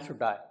Satyavan has to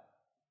die.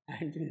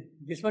 And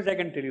this much I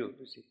can tell you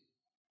see.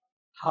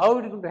 How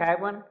it is going to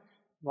happen,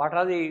 what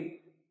are the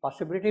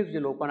possibilities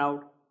will open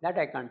out, that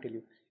I can't tell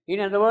you. In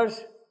other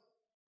words,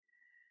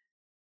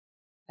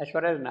 as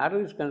far as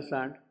Narada is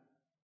concerned,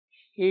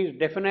 he is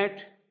definite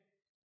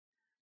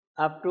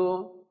up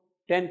to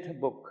 10th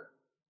book.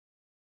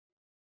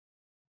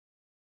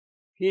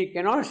 He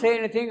cannot say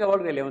anything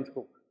about the 11th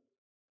book.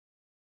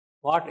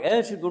 What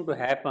else is going to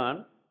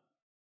happen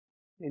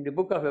in the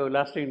book of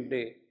everlasting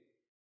day,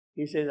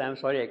 he says, I am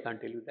sorry, I can't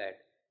tell you that.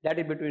 That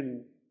is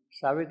between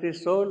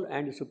Savitri's soul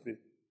and the Supreme.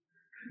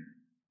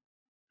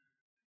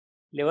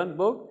 11th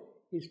book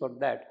is for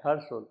that,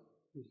 her soul.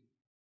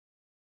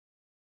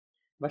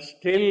 But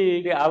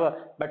till the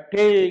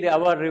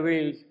hour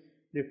reveals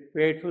the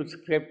fateful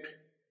script,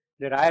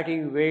 the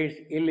writing waits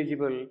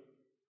illegible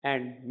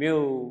and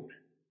mute.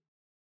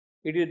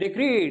 It is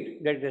decreed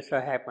that this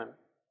shall happen,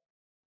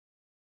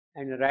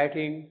 and the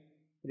writing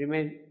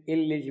remains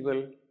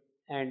illegible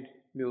and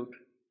mute,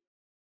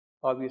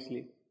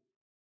 obviously.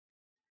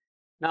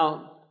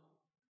 Now,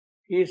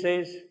 he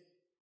says,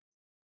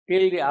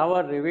 till the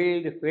hour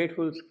revealed the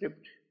fateful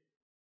script,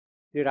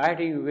 the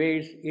writing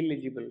waits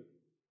illegible.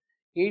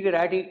 Is the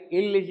writing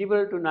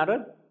illegible to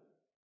Narad?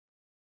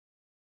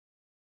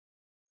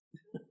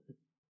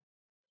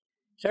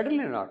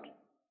 Certainly not.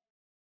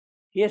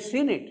 He has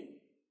seen it.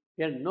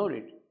 He has known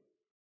it.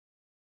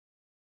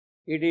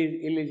 It is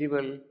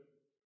illegible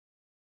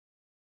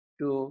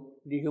to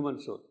the human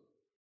soul,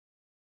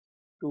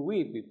 to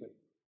we people.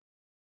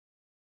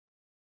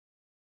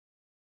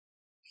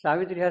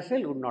 Savitri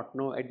herself would not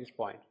know at this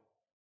point.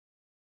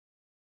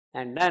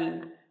 And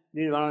then,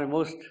 this is one of the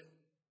most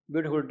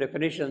beautiful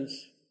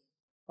definitions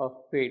of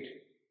fate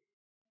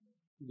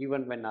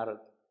given by Narad.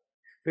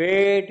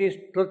 Fate is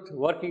truth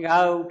working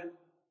out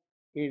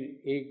in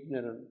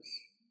ignorance.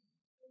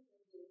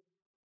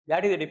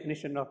 That is the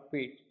definition of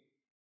fate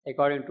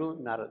according to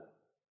Narad.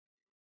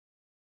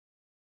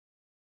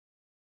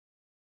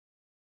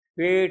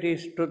 Fate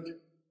is truth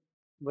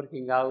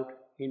working out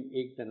in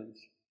ignorance.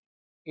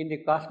 In the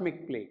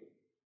cosmic play.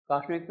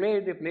 Cosmic play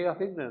is the play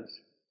of ignorance.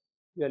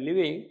 We are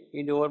living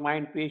in the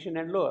mind creation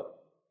and lower,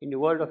 in the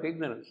world of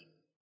ignorance.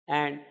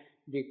 And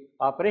the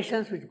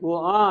operations which go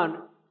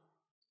on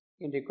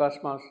in the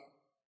cosmos,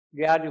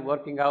 they are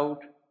working out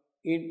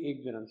in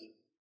ignorance.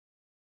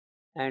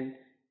 And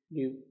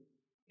the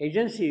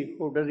agency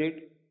who does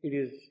it, it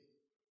is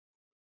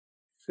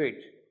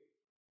fate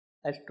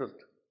as truth.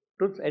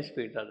 Truth as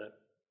fate, rather.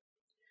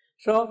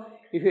 So,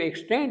 if you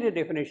extend the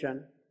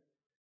definition,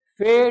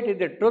 fate is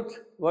the truth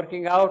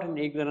working out in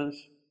ignorance,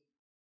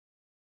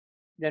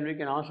 then we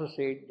can also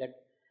say that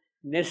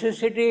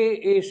necessity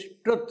is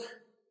truth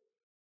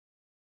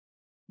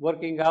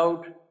working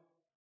out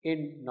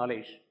in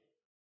knowledge.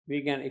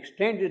 We can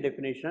extend the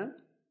definition.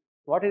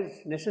 What is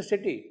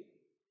necessity?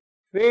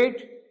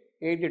 Fate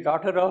is the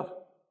daughter of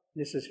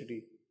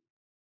necessity.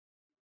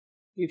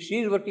 If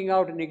she is working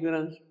out in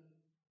ignorance,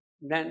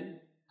 then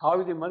how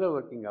is the mother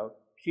working out?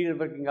 She is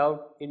working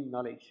out in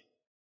knowledge.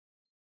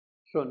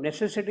 So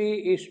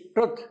necessity is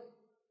truth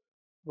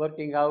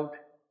working out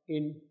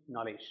in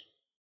knowledge.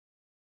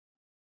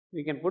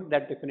 We can put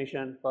that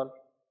definition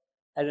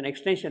as an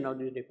extension of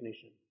this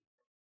definition.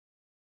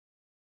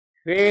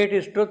 Fate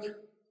is truth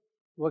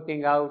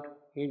working out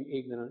in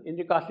ignorance, in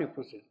the cosmic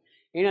process.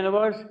 In other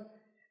words,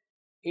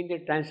 in the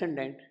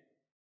transcendent,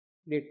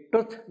 the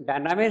truth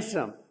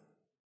dynamism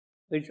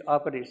which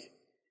operates,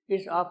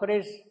 it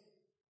operates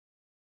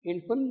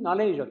in full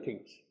knowledge of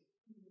things.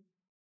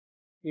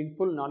 In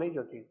full knowledge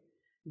of things.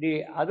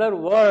 The other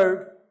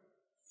word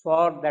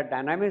for that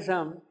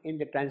dynamism in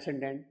the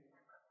transcendent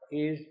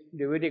is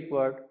the Vedic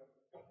word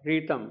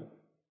ritam.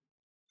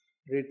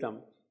 Ritam.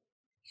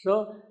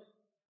 So,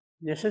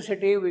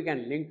 necessity we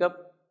can link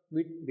up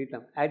with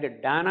ritam as a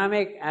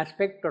dynamic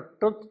aspect of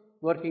truth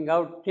working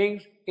out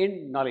things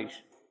in knowledge.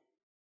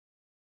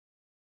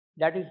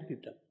 That is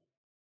ritam.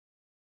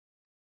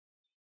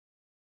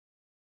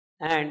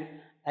 And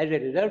as a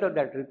result of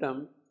that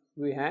ritam,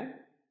 we have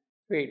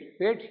fate.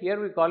 Fate,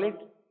 here we call it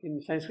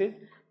in Sanskrit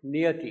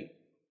niyati,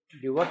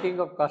 the working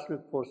of cosmic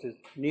forces,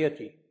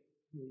 niyati.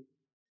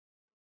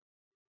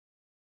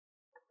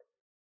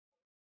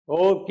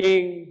 O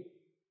king,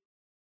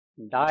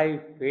 thy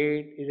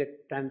fate is a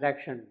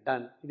transaction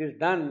done. It is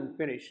done,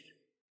 finished.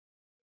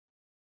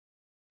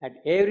 At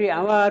every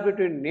hour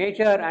between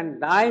nature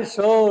and thy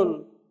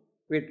soul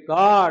with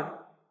God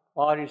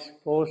or its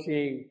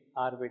forcing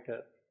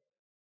arbiter.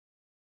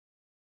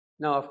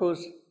 Now, of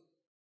course,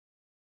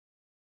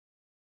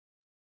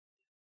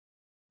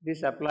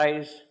 this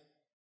applies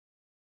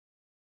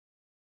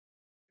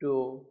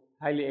to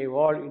highly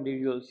evolved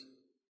individuals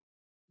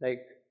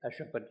like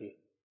Ashwapati.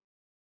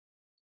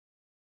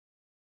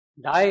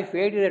 Thy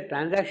fate is a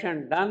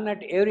transaction done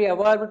at every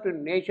hour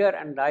between nature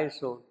and thy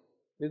soul,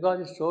 because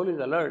his soul is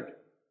alert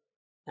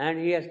and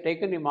he has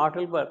taken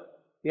immortal birth,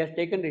 he has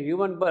taken the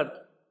human birth.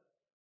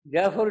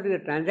 Therefore, it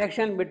is a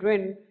transaction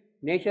between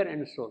nature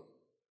and soul.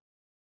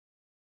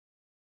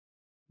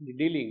 The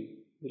dealing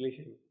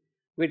relation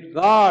with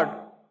God,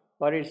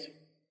 for its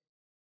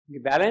the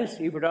balance,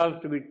 if it all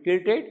to be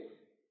tilted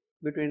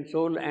between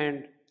soul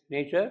and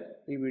nature,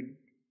 will be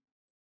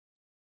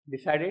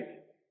decided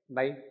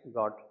by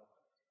God.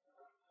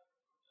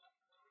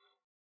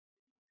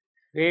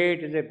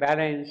 Fate is a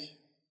balance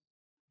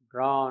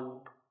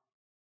drawn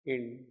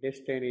in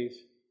destiny's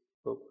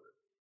book.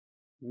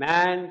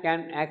 Man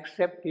can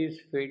accept his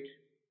fate,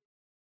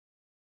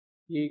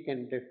 he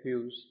can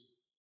refuse.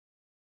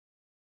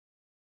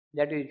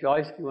 That is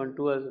choice given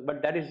to us,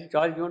 but that is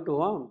choice given to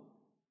whom?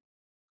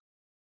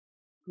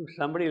 To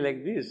somebody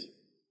like this.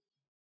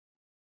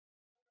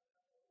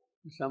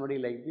 To somebody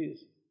like this,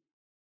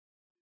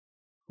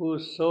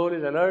 whose soul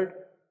is alert,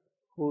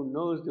 who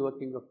knows the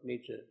working of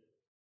nature.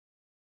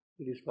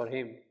 It is for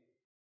him.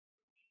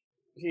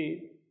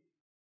 See,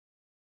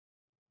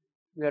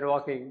 we are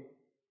walking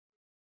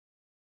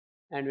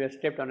and we have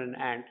stepped on an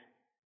ant.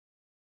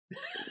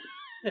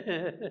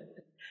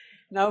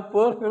 Now,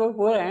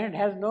 poor ant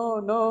has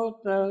no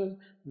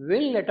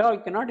will at all,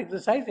 cannot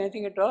exercise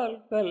anything at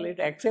all. Well,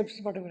 it accepts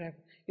whatever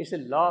happens. It's a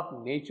law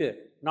of nature,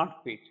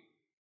 not fate.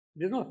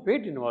 There is no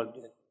fate involved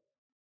there.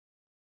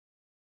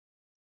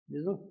 There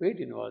is no fate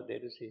involved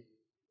there, you see.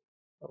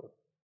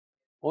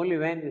 Only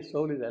when the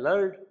soul is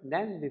alert,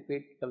 then the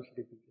fate becomes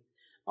difficult.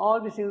 All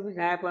these things which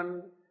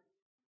happen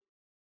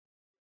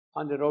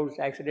on the roads,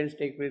 accidents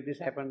take place, this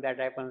happens, that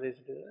happens, this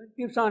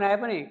keeps on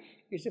happening.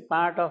 It's a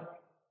part of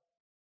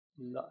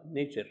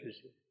nature, you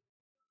see.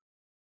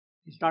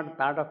 It's not a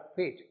part of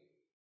fate.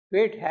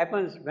 Fate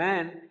happens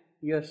when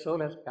your soul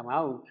has come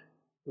out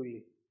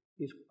fully,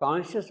 is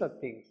conscious of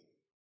things.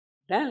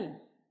 Then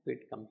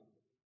fate comes.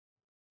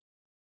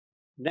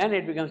 Then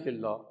it becomes the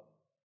law,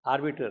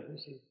 arbiter, you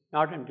see.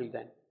 Not until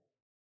then.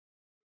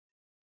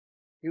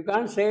 You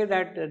can't say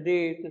that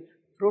the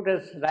fruit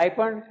has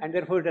ripened and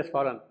therefore it has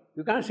fallen.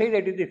 You can't say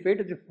that it is the fate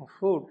of the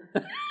fruit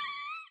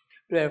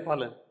to have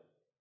fallen.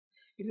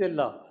 It is a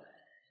law,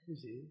 you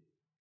see.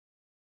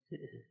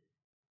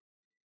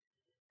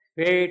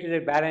 fate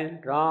is a balance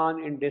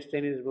drawn in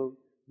destiny's book.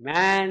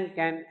 Man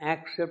can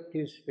accept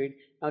his fate.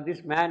 Now,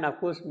 this man, of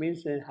course,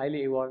 means a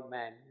highly evolved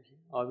man,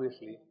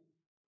 obviously.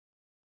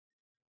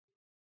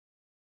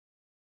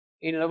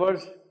 In other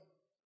words,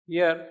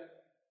 here,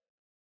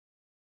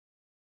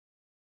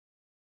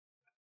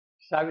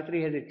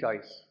 Savitri has a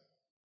choice.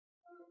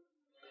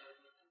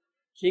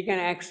 She can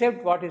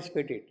accept what is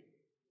fated.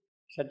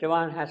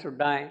 Satyavan has to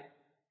die.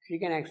 She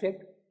can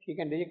accept, she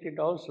can reject it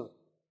also.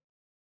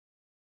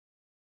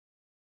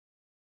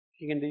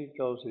 She can reject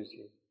it also, you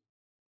see.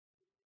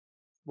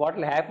 What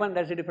will happen,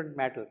 that's a different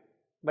matter.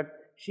 But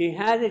she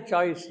has a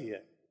choice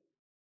here.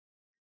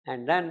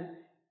 And then,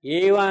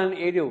 even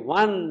if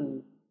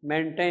one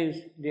maintains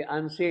the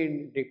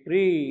unseen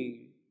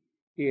decree,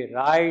 he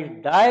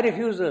writes thy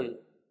refusal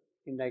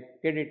in thy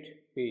credit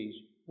page.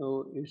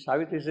 So, if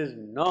Savitri says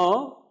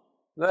no,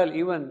 well,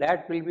 even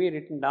that will be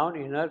written down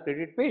in her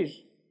credit page.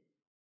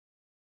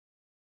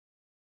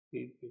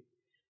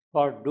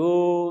 For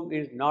doom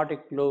is not a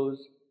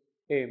close,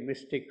 a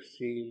mystic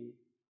seal.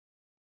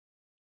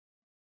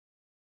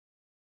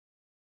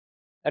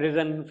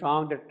 Arisen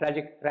from the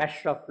tragic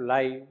crash of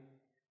life,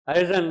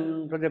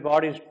 arisen from the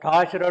body's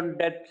torture and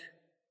death,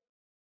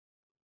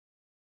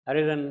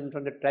 arisen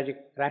from the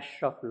tragic crash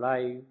of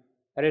life,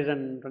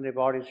 arisen from the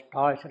body's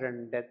torture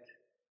and death.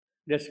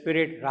 The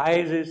spirit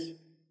rises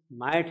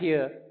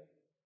mightier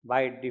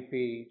by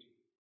defeat.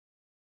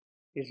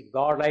 Its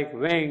godlike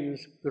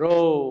wings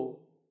grow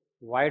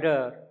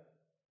wider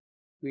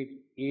with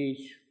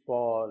each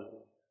fall.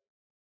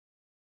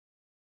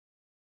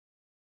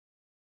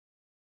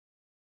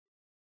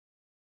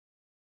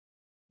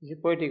 It's a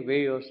poetic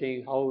way of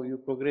saying how you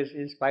progress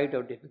in spite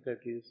of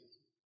difficulties.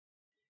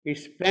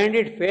 Its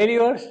splendid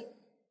failures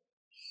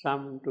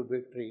sum to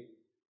victory.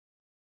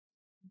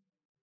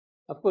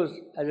 Of course,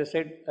 as I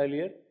said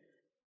earlier,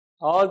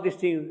 all these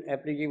things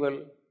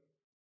applicable.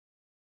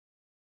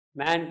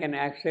 Man can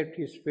accept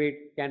his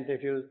fate, can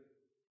refuse,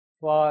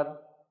 for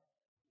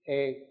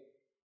a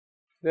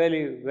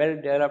fairly well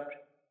developed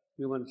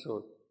human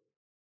soul.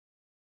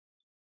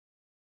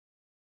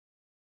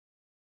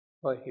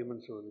 For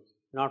human souls,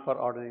 not for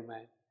ordinary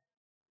man.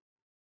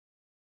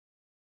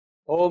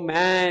 O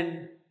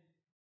man,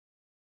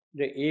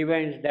 the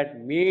events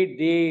that meet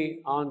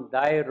thee on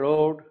thy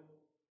road,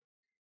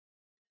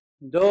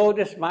 though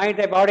they smite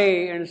thy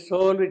body and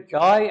soul with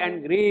joy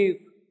and grief,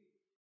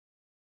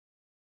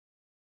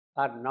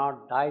 are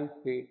not thy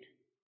fate.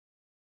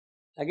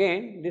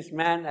 Again, this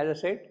man, as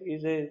I said,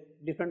 is a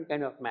different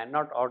kind of man,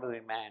 not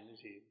ordinary man, you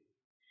see.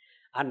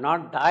 Are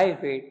not thy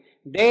fate.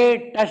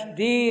 They touch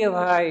thee a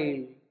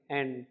while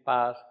and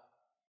pass.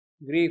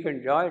 Grief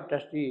and joy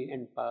touch thee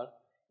and pass.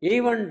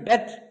 Even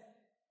death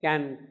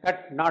can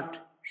cut not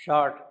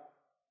short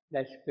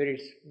the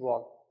spirit's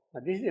walk.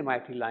 Now, this is a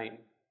mighty line.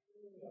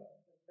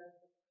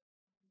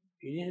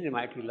 This is a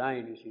mighty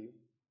line, you see.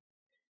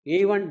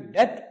 Even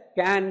death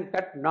can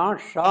cut not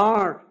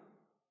short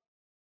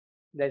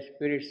the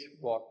spirit's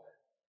walk.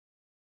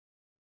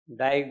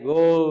 Thy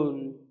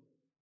goal,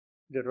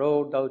 the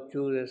road thou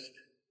choosest,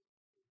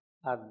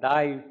 are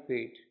thy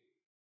fate.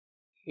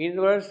 In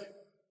other words,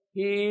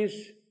 he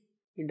is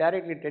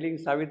indirectly telling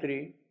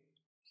Savitri,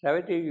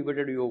 Savitri, you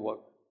better do your work.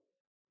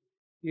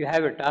 You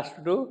have a task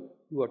to do,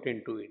 you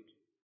attend to it.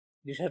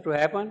 This has to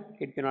happen,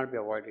 it cannot be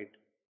avoided.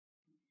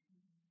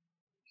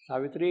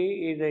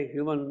 Savitri is a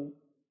human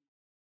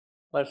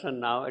person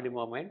now at the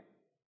moment.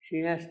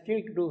 She has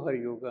still to do her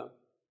yoga.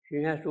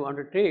 She has to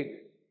undertake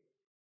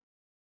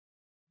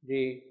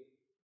the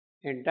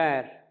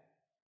entire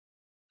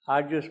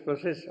arduous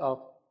process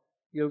of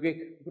yogic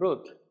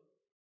growth.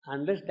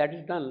 Unless that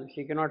is done,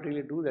 she cannot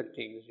really do that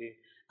thing. See,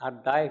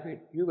 at thy fate,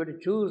 you better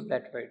choose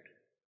that fate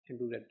and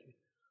do that thing.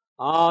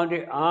 On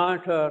the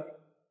altar,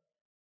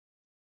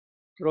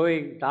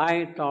 throwing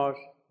thy thoughts,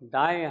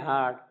 thy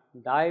heart,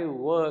 thy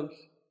works,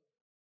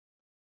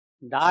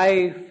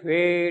 thy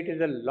fate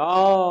is a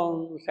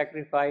long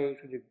sacrifice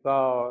to the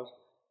gods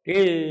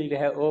till they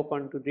have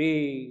opened to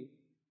thee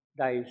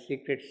thy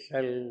secret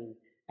self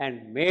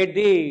and made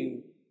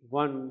thee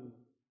one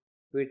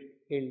with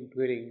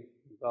indwelling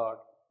God.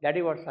 That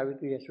is what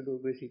Savitri has to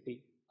do basically.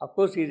 Of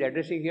course, he is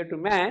addressing here to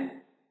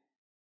man,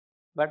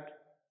 but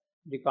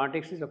the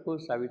context is of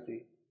course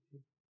Savitri.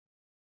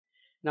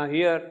 Now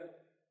here,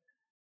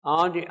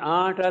 on the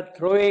altar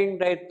throwing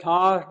thy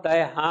thoughts,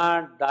 thy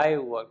heart, thy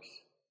works.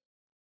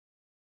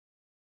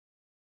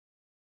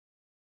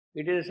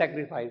 It is a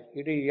sacrifice,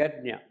 it is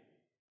yajna.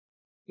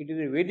 It is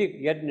a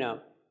Vedic yajna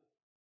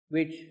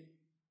which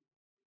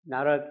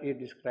Narad is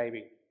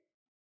describing.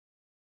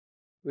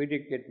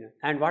 Vedic yajna.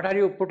 And what are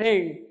you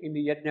putting in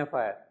the yajna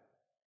fire?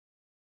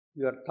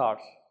 Your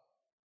thoughts,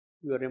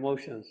 your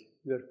emotions,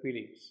 your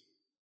feelings,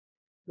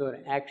 your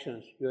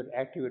actions, your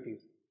activities,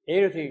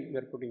 everything you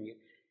are putting in.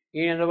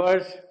 In other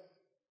words,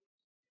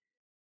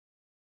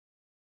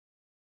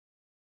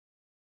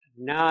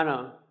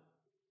 jnana,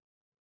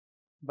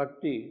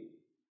 bhakti,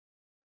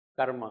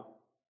 karma,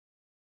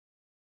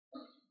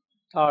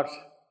 thoughts,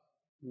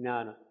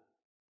 jnana,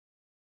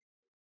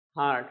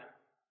 heart,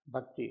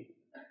 bhakti,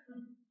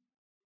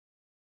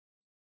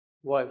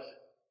 was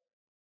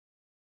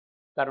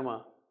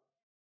karma.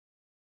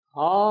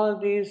 All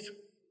these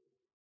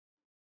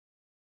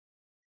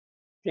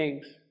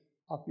things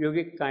of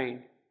yogic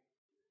kind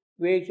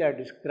which are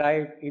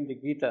described in the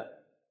Gita.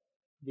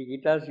 The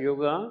Gita's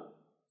yoga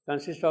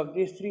consists of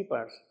these three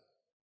parts: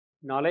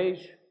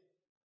 knowledge,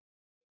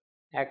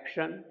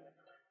 action,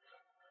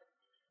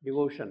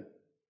 devotion.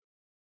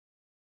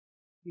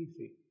 These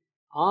three.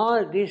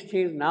 All these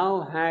things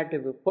now had to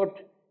be put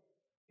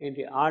in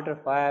the altar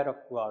fire of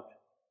God.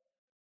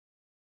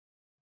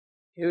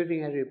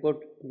 Everything has to be put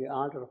in the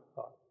altar of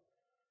God.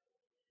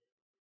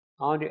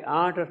 On the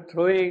altar,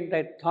 throwing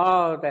thy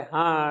thought, thy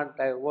heart,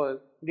 thy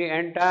work, the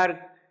entire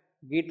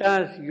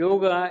Gita's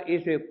yoga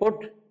is to be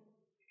put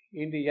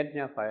in the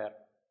yajna fire.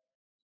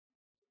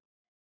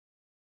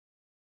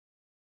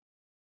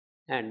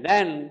 And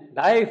then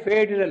thy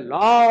fate is a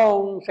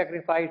long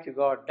sacrifice to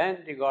God,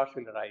 then the gods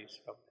will rise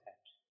from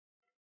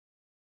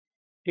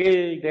that.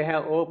 Till they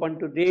have opened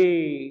to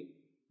thee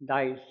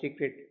thy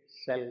secret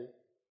self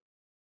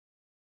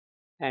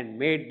and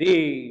made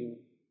thee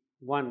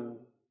one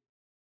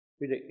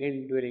with the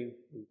indwelling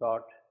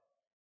God.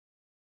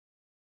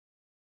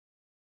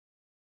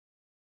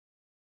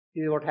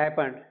 This is what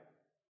happened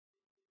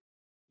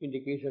in the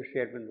case of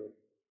Sri Aurobindo.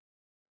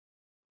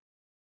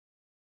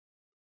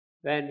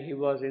 When he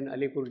was in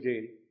Alipur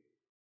jail,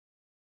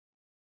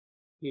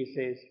 he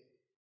says,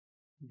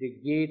 the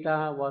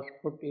Gita was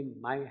put in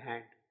my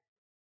hand.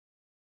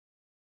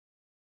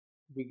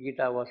 The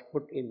Gita was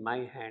put in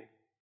my hand.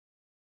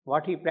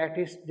 What he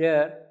practiced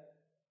there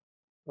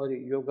was the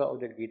yoga of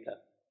the Gita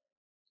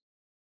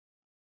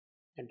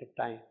at the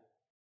time,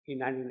 in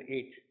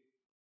 1908,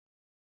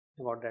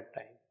 about that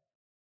time.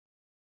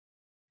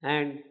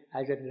 And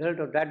as a result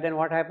of that, then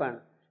what happened?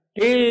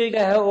 Till they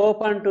have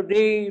opened to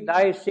thee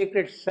thy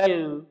secret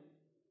self,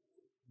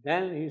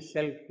 then his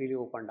self really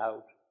opened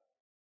out.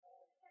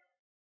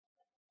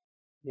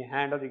 The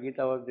hand of the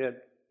Gita was there.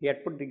 He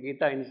had put the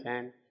Gita in his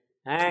hand,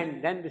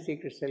 and then the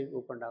secret self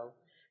opened out.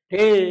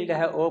 Till they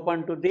have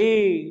opened to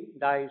thee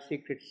thy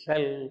secret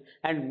self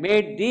and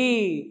made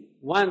thee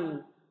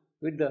one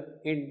with the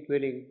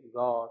indwelling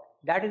God.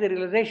 That is the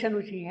realization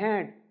which he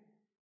had.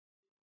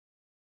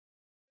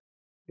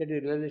 That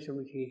is the realization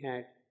which he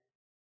had.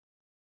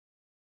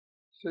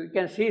 So you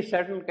can see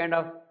certain kind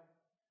of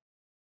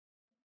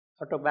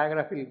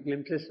autobiographical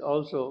glimpses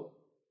also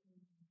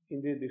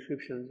in these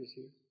descriptions, you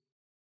see.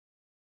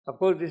 Of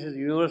course, this is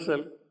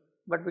universal,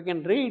 but we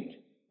can read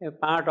a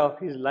part of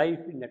his life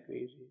in that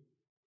way. See.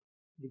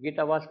 The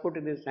Gita was put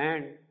in his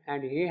hand,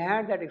 and he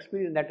had that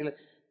experience, that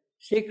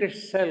secret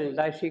self,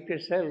 thy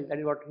secret self, that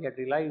is what he had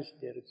realized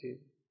there, you see.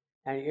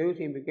 And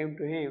everything became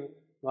to him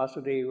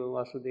Vasudeva,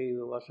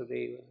 Vasudeva,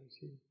 Vasudeva.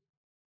 See.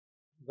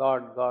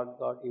 God, God,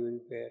 God,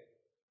 everywhere.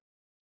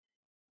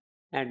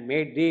 And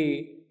made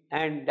thee,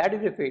 and that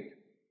is the fate.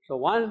 So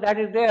once that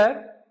is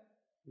there,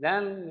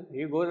 then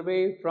he goes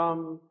away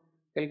from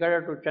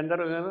Calcutta to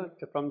Chandragarh,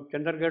 from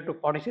Chandragarh to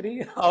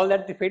Pondicherry, all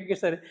that the fate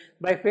gets arranged.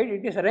 By fate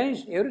it is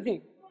arranged,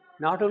 everything.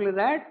 Not only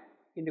that,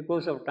 in the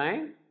course of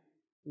time,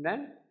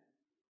 then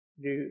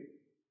the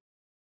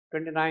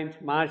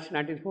 29th March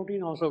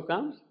 1914 also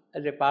comes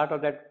as a part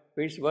of that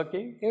fate's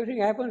working.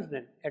 Everything happens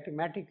then,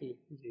 automatically.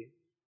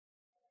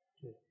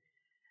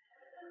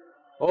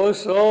 O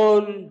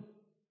soul,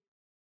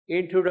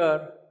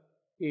 intruder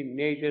in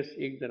nature's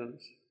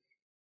ignorance,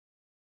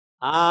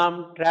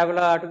 armed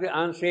traveller to the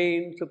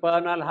unseen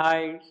supernal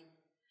heights,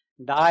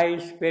 thy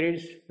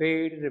spirit's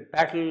fate is a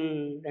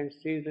battle and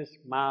ceaseless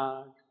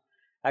march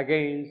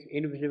against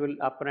invisible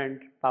apparent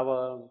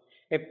power,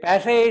 a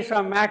passage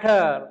from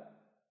matter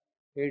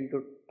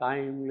into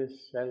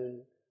timeless self.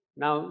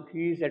 Now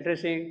he is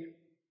addressing,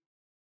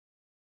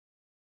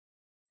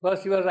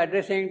 first he was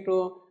addressing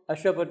to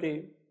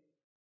Ashwapati,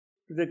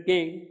 to the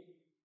king,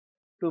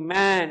 to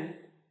man,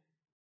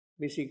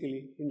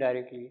 basically,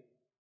 indirectly.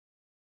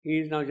 He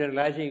is now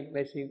generalizing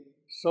by saying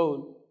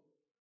soul.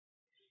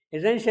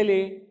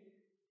 Essentially,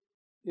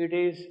 it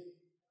is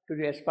to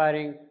the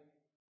aspiring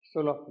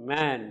soul of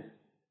man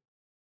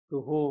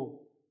to whom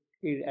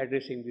he is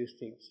addressing these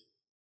things.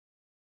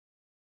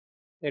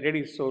 A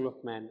ready soul of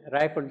man, a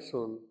ripened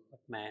soul of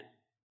man.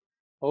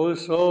 O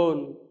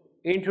soul,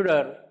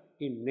 intruder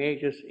in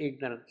nature's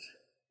ignorance.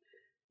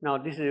 Now,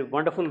 this is a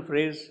wonderful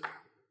phrase.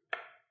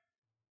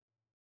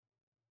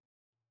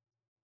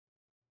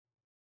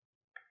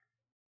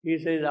 He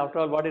says, after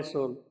all, what is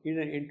soul? He is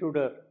an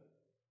intruder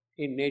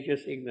in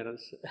nature's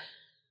ignorance.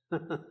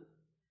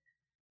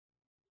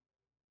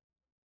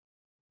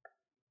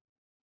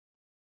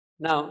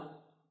 Now,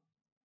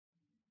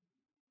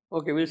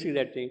 okay, we'll see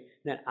that thing.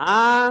 Then,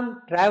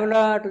 I'm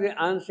traveller to the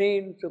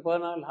unseen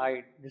supernal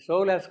height. The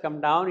soul has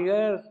come down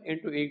here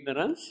into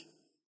ignorance,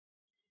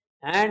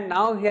 and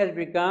now he has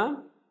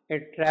become a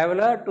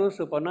traveller to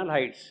supernal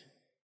heights.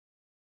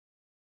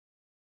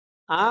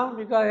 Armed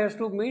because he has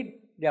to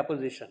meet the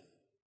opposition,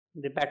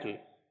 the battle,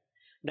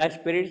 the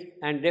spirits,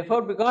 and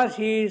therefore because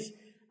he is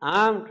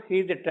armed, he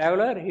is the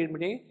traveller, he is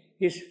meeting,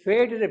 His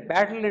fate is a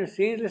battle and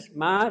ceaseless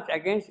march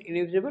against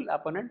invisible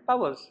opponent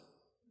powers.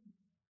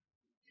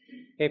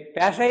 A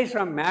passage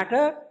from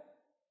matter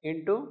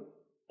into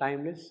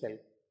timeless self.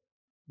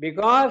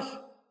 Because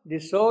the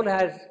soul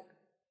has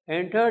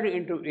entered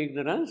into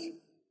ignorance,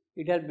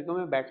 it has become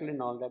a battle in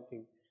all that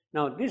thing.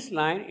 Now this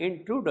line,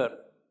 intruder,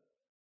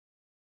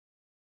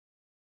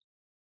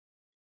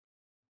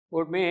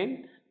 would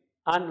mean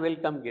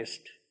unwelcome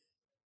guest.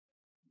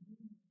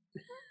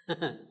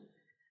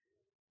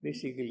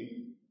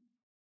 Basically,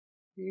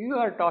 you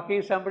are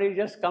talking, somebody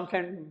just comes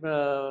and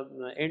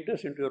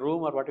enters into a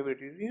room or whatever it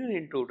is, he is an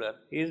intruder.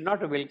 He is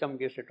not a welcome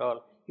guest at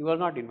all. He was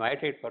not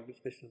invited for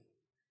discussion.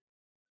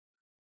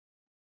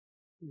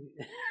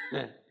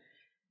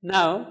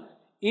 Now,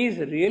 is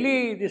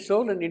really the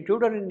soul an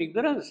intruder in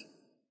ignorance?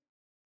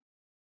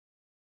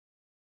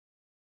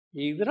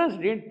 Ignorance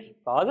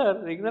didn't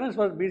bother. Ignorance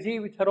was busy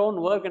with her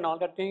own work and all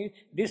that thing.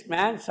 This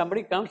man,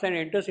 somebody comes and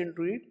enters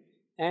into it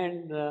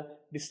and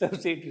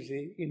disturbs it, you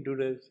see,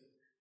 intruders.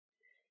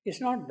 It's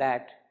not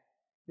that,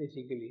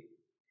 basically.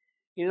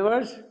 In other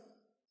words,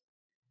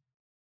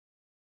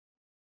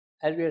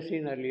 as we have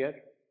seen earlier,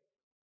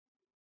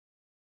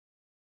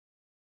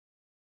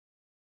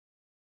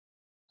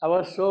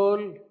 our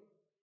soul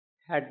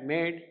had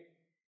made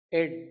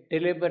a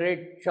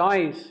deliberate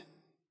choice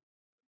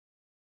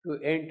to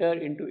enter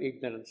into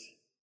ignorance.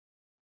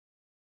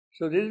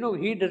 So there is no,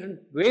 he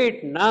doesn't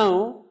wait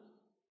now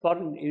for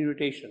an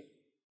invitation.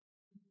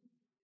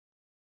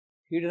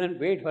 He doesn't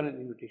wait for an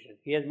invitation.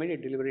 He has made a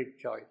deliberate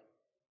choice.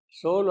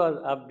 Soul was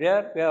up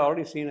there, we have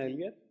already seen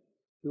earlier.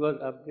 He was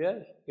up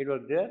there, it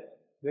was there,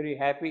 very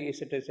happy,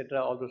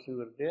 etc., all those things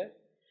were there.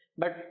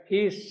 But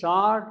he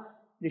saw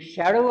the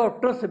shadow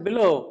of truth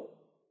below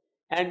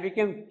and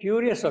became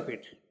curious of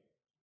it.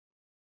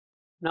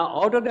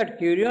 Now, out of that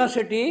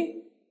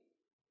curiosity,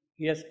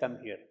 he has come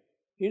here.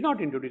 He is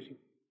not introducing.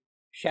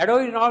 Shadow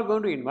is not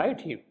going to invite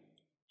him.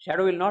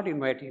 Shadow will not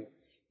invite him.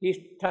 He is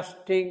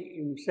thrusting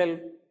himself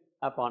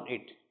upon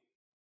it.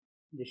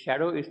 The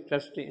shadow is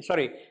thrusting,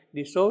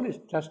 the soul is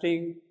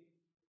thrusting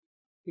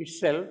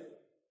itself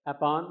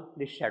upon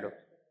the shadow.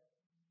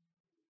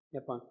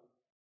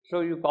 So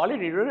you call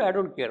it intruder, I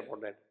don't care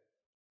about that.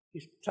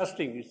 It's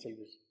thrusting itself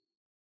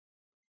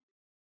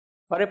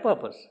for a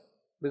purpose,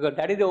 because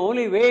that is the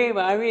only way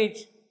by which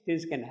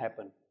this can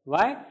happen.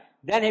 Why?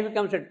 Then he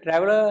becomes a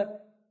traveler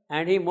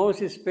and he moves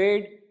his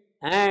fate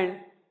and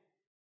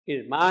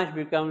his march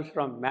becomes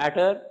from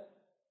matter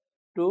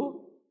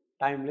to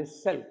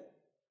timeless self,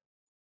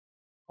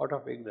 out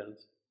of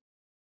ignorance.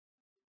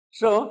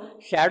 So,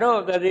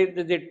 shadow,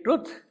 the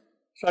truth,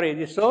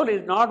 the soul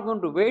is not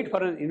going to wait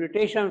for an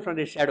invitation from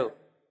the shadow.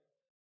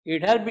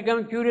 It has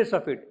become curious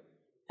of it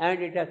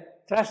and it has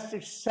thrust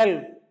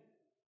itself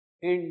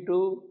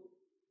into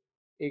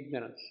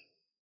ignorance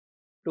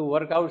to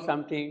work out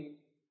something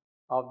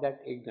of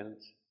that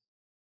ignorance.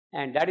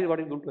 And that is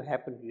what is going to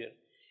happen here.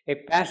 A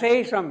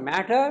passage from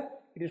matter,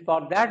 it is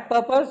for that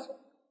purpose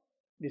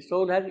the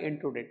soul has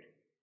intruded.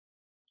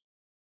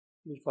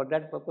 It is for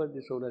that purpose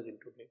the soul has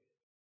intruded.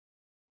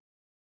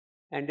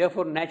 And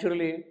therefore,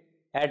 naturally,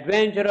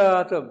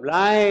 adventurer to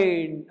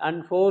blind,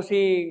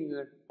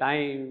 unforeseen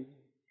time,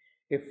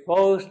 a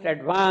forced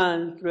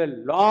advance through a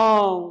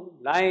long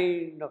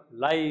line of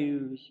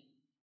lives,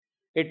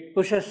 it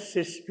pushes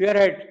his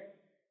spirit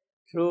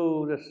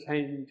through the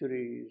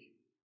centuries,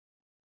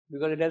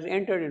 because it has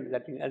entered into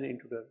that thing as an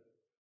intruder.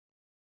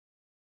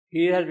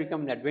 He has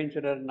become an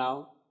adventurer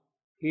now.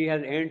 He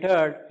has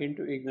entered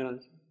into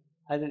ignorance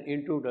as an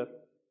intruder,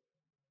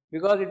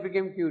 because it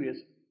became curious.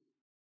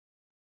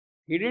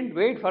 He didn't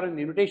wait for an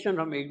invitation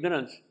from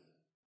ignorance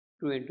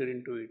to enter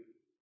into it.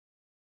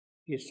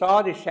 He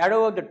saw the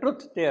shadow of the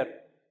truth there,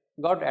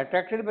 got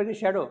attracted by the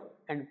shadow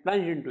and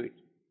plunged into it.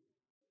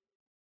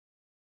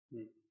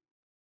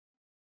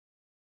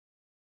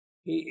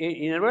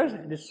 In other words,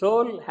 the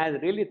soul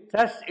has really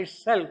thrust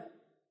itself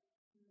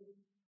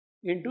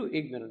into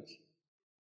ignorance.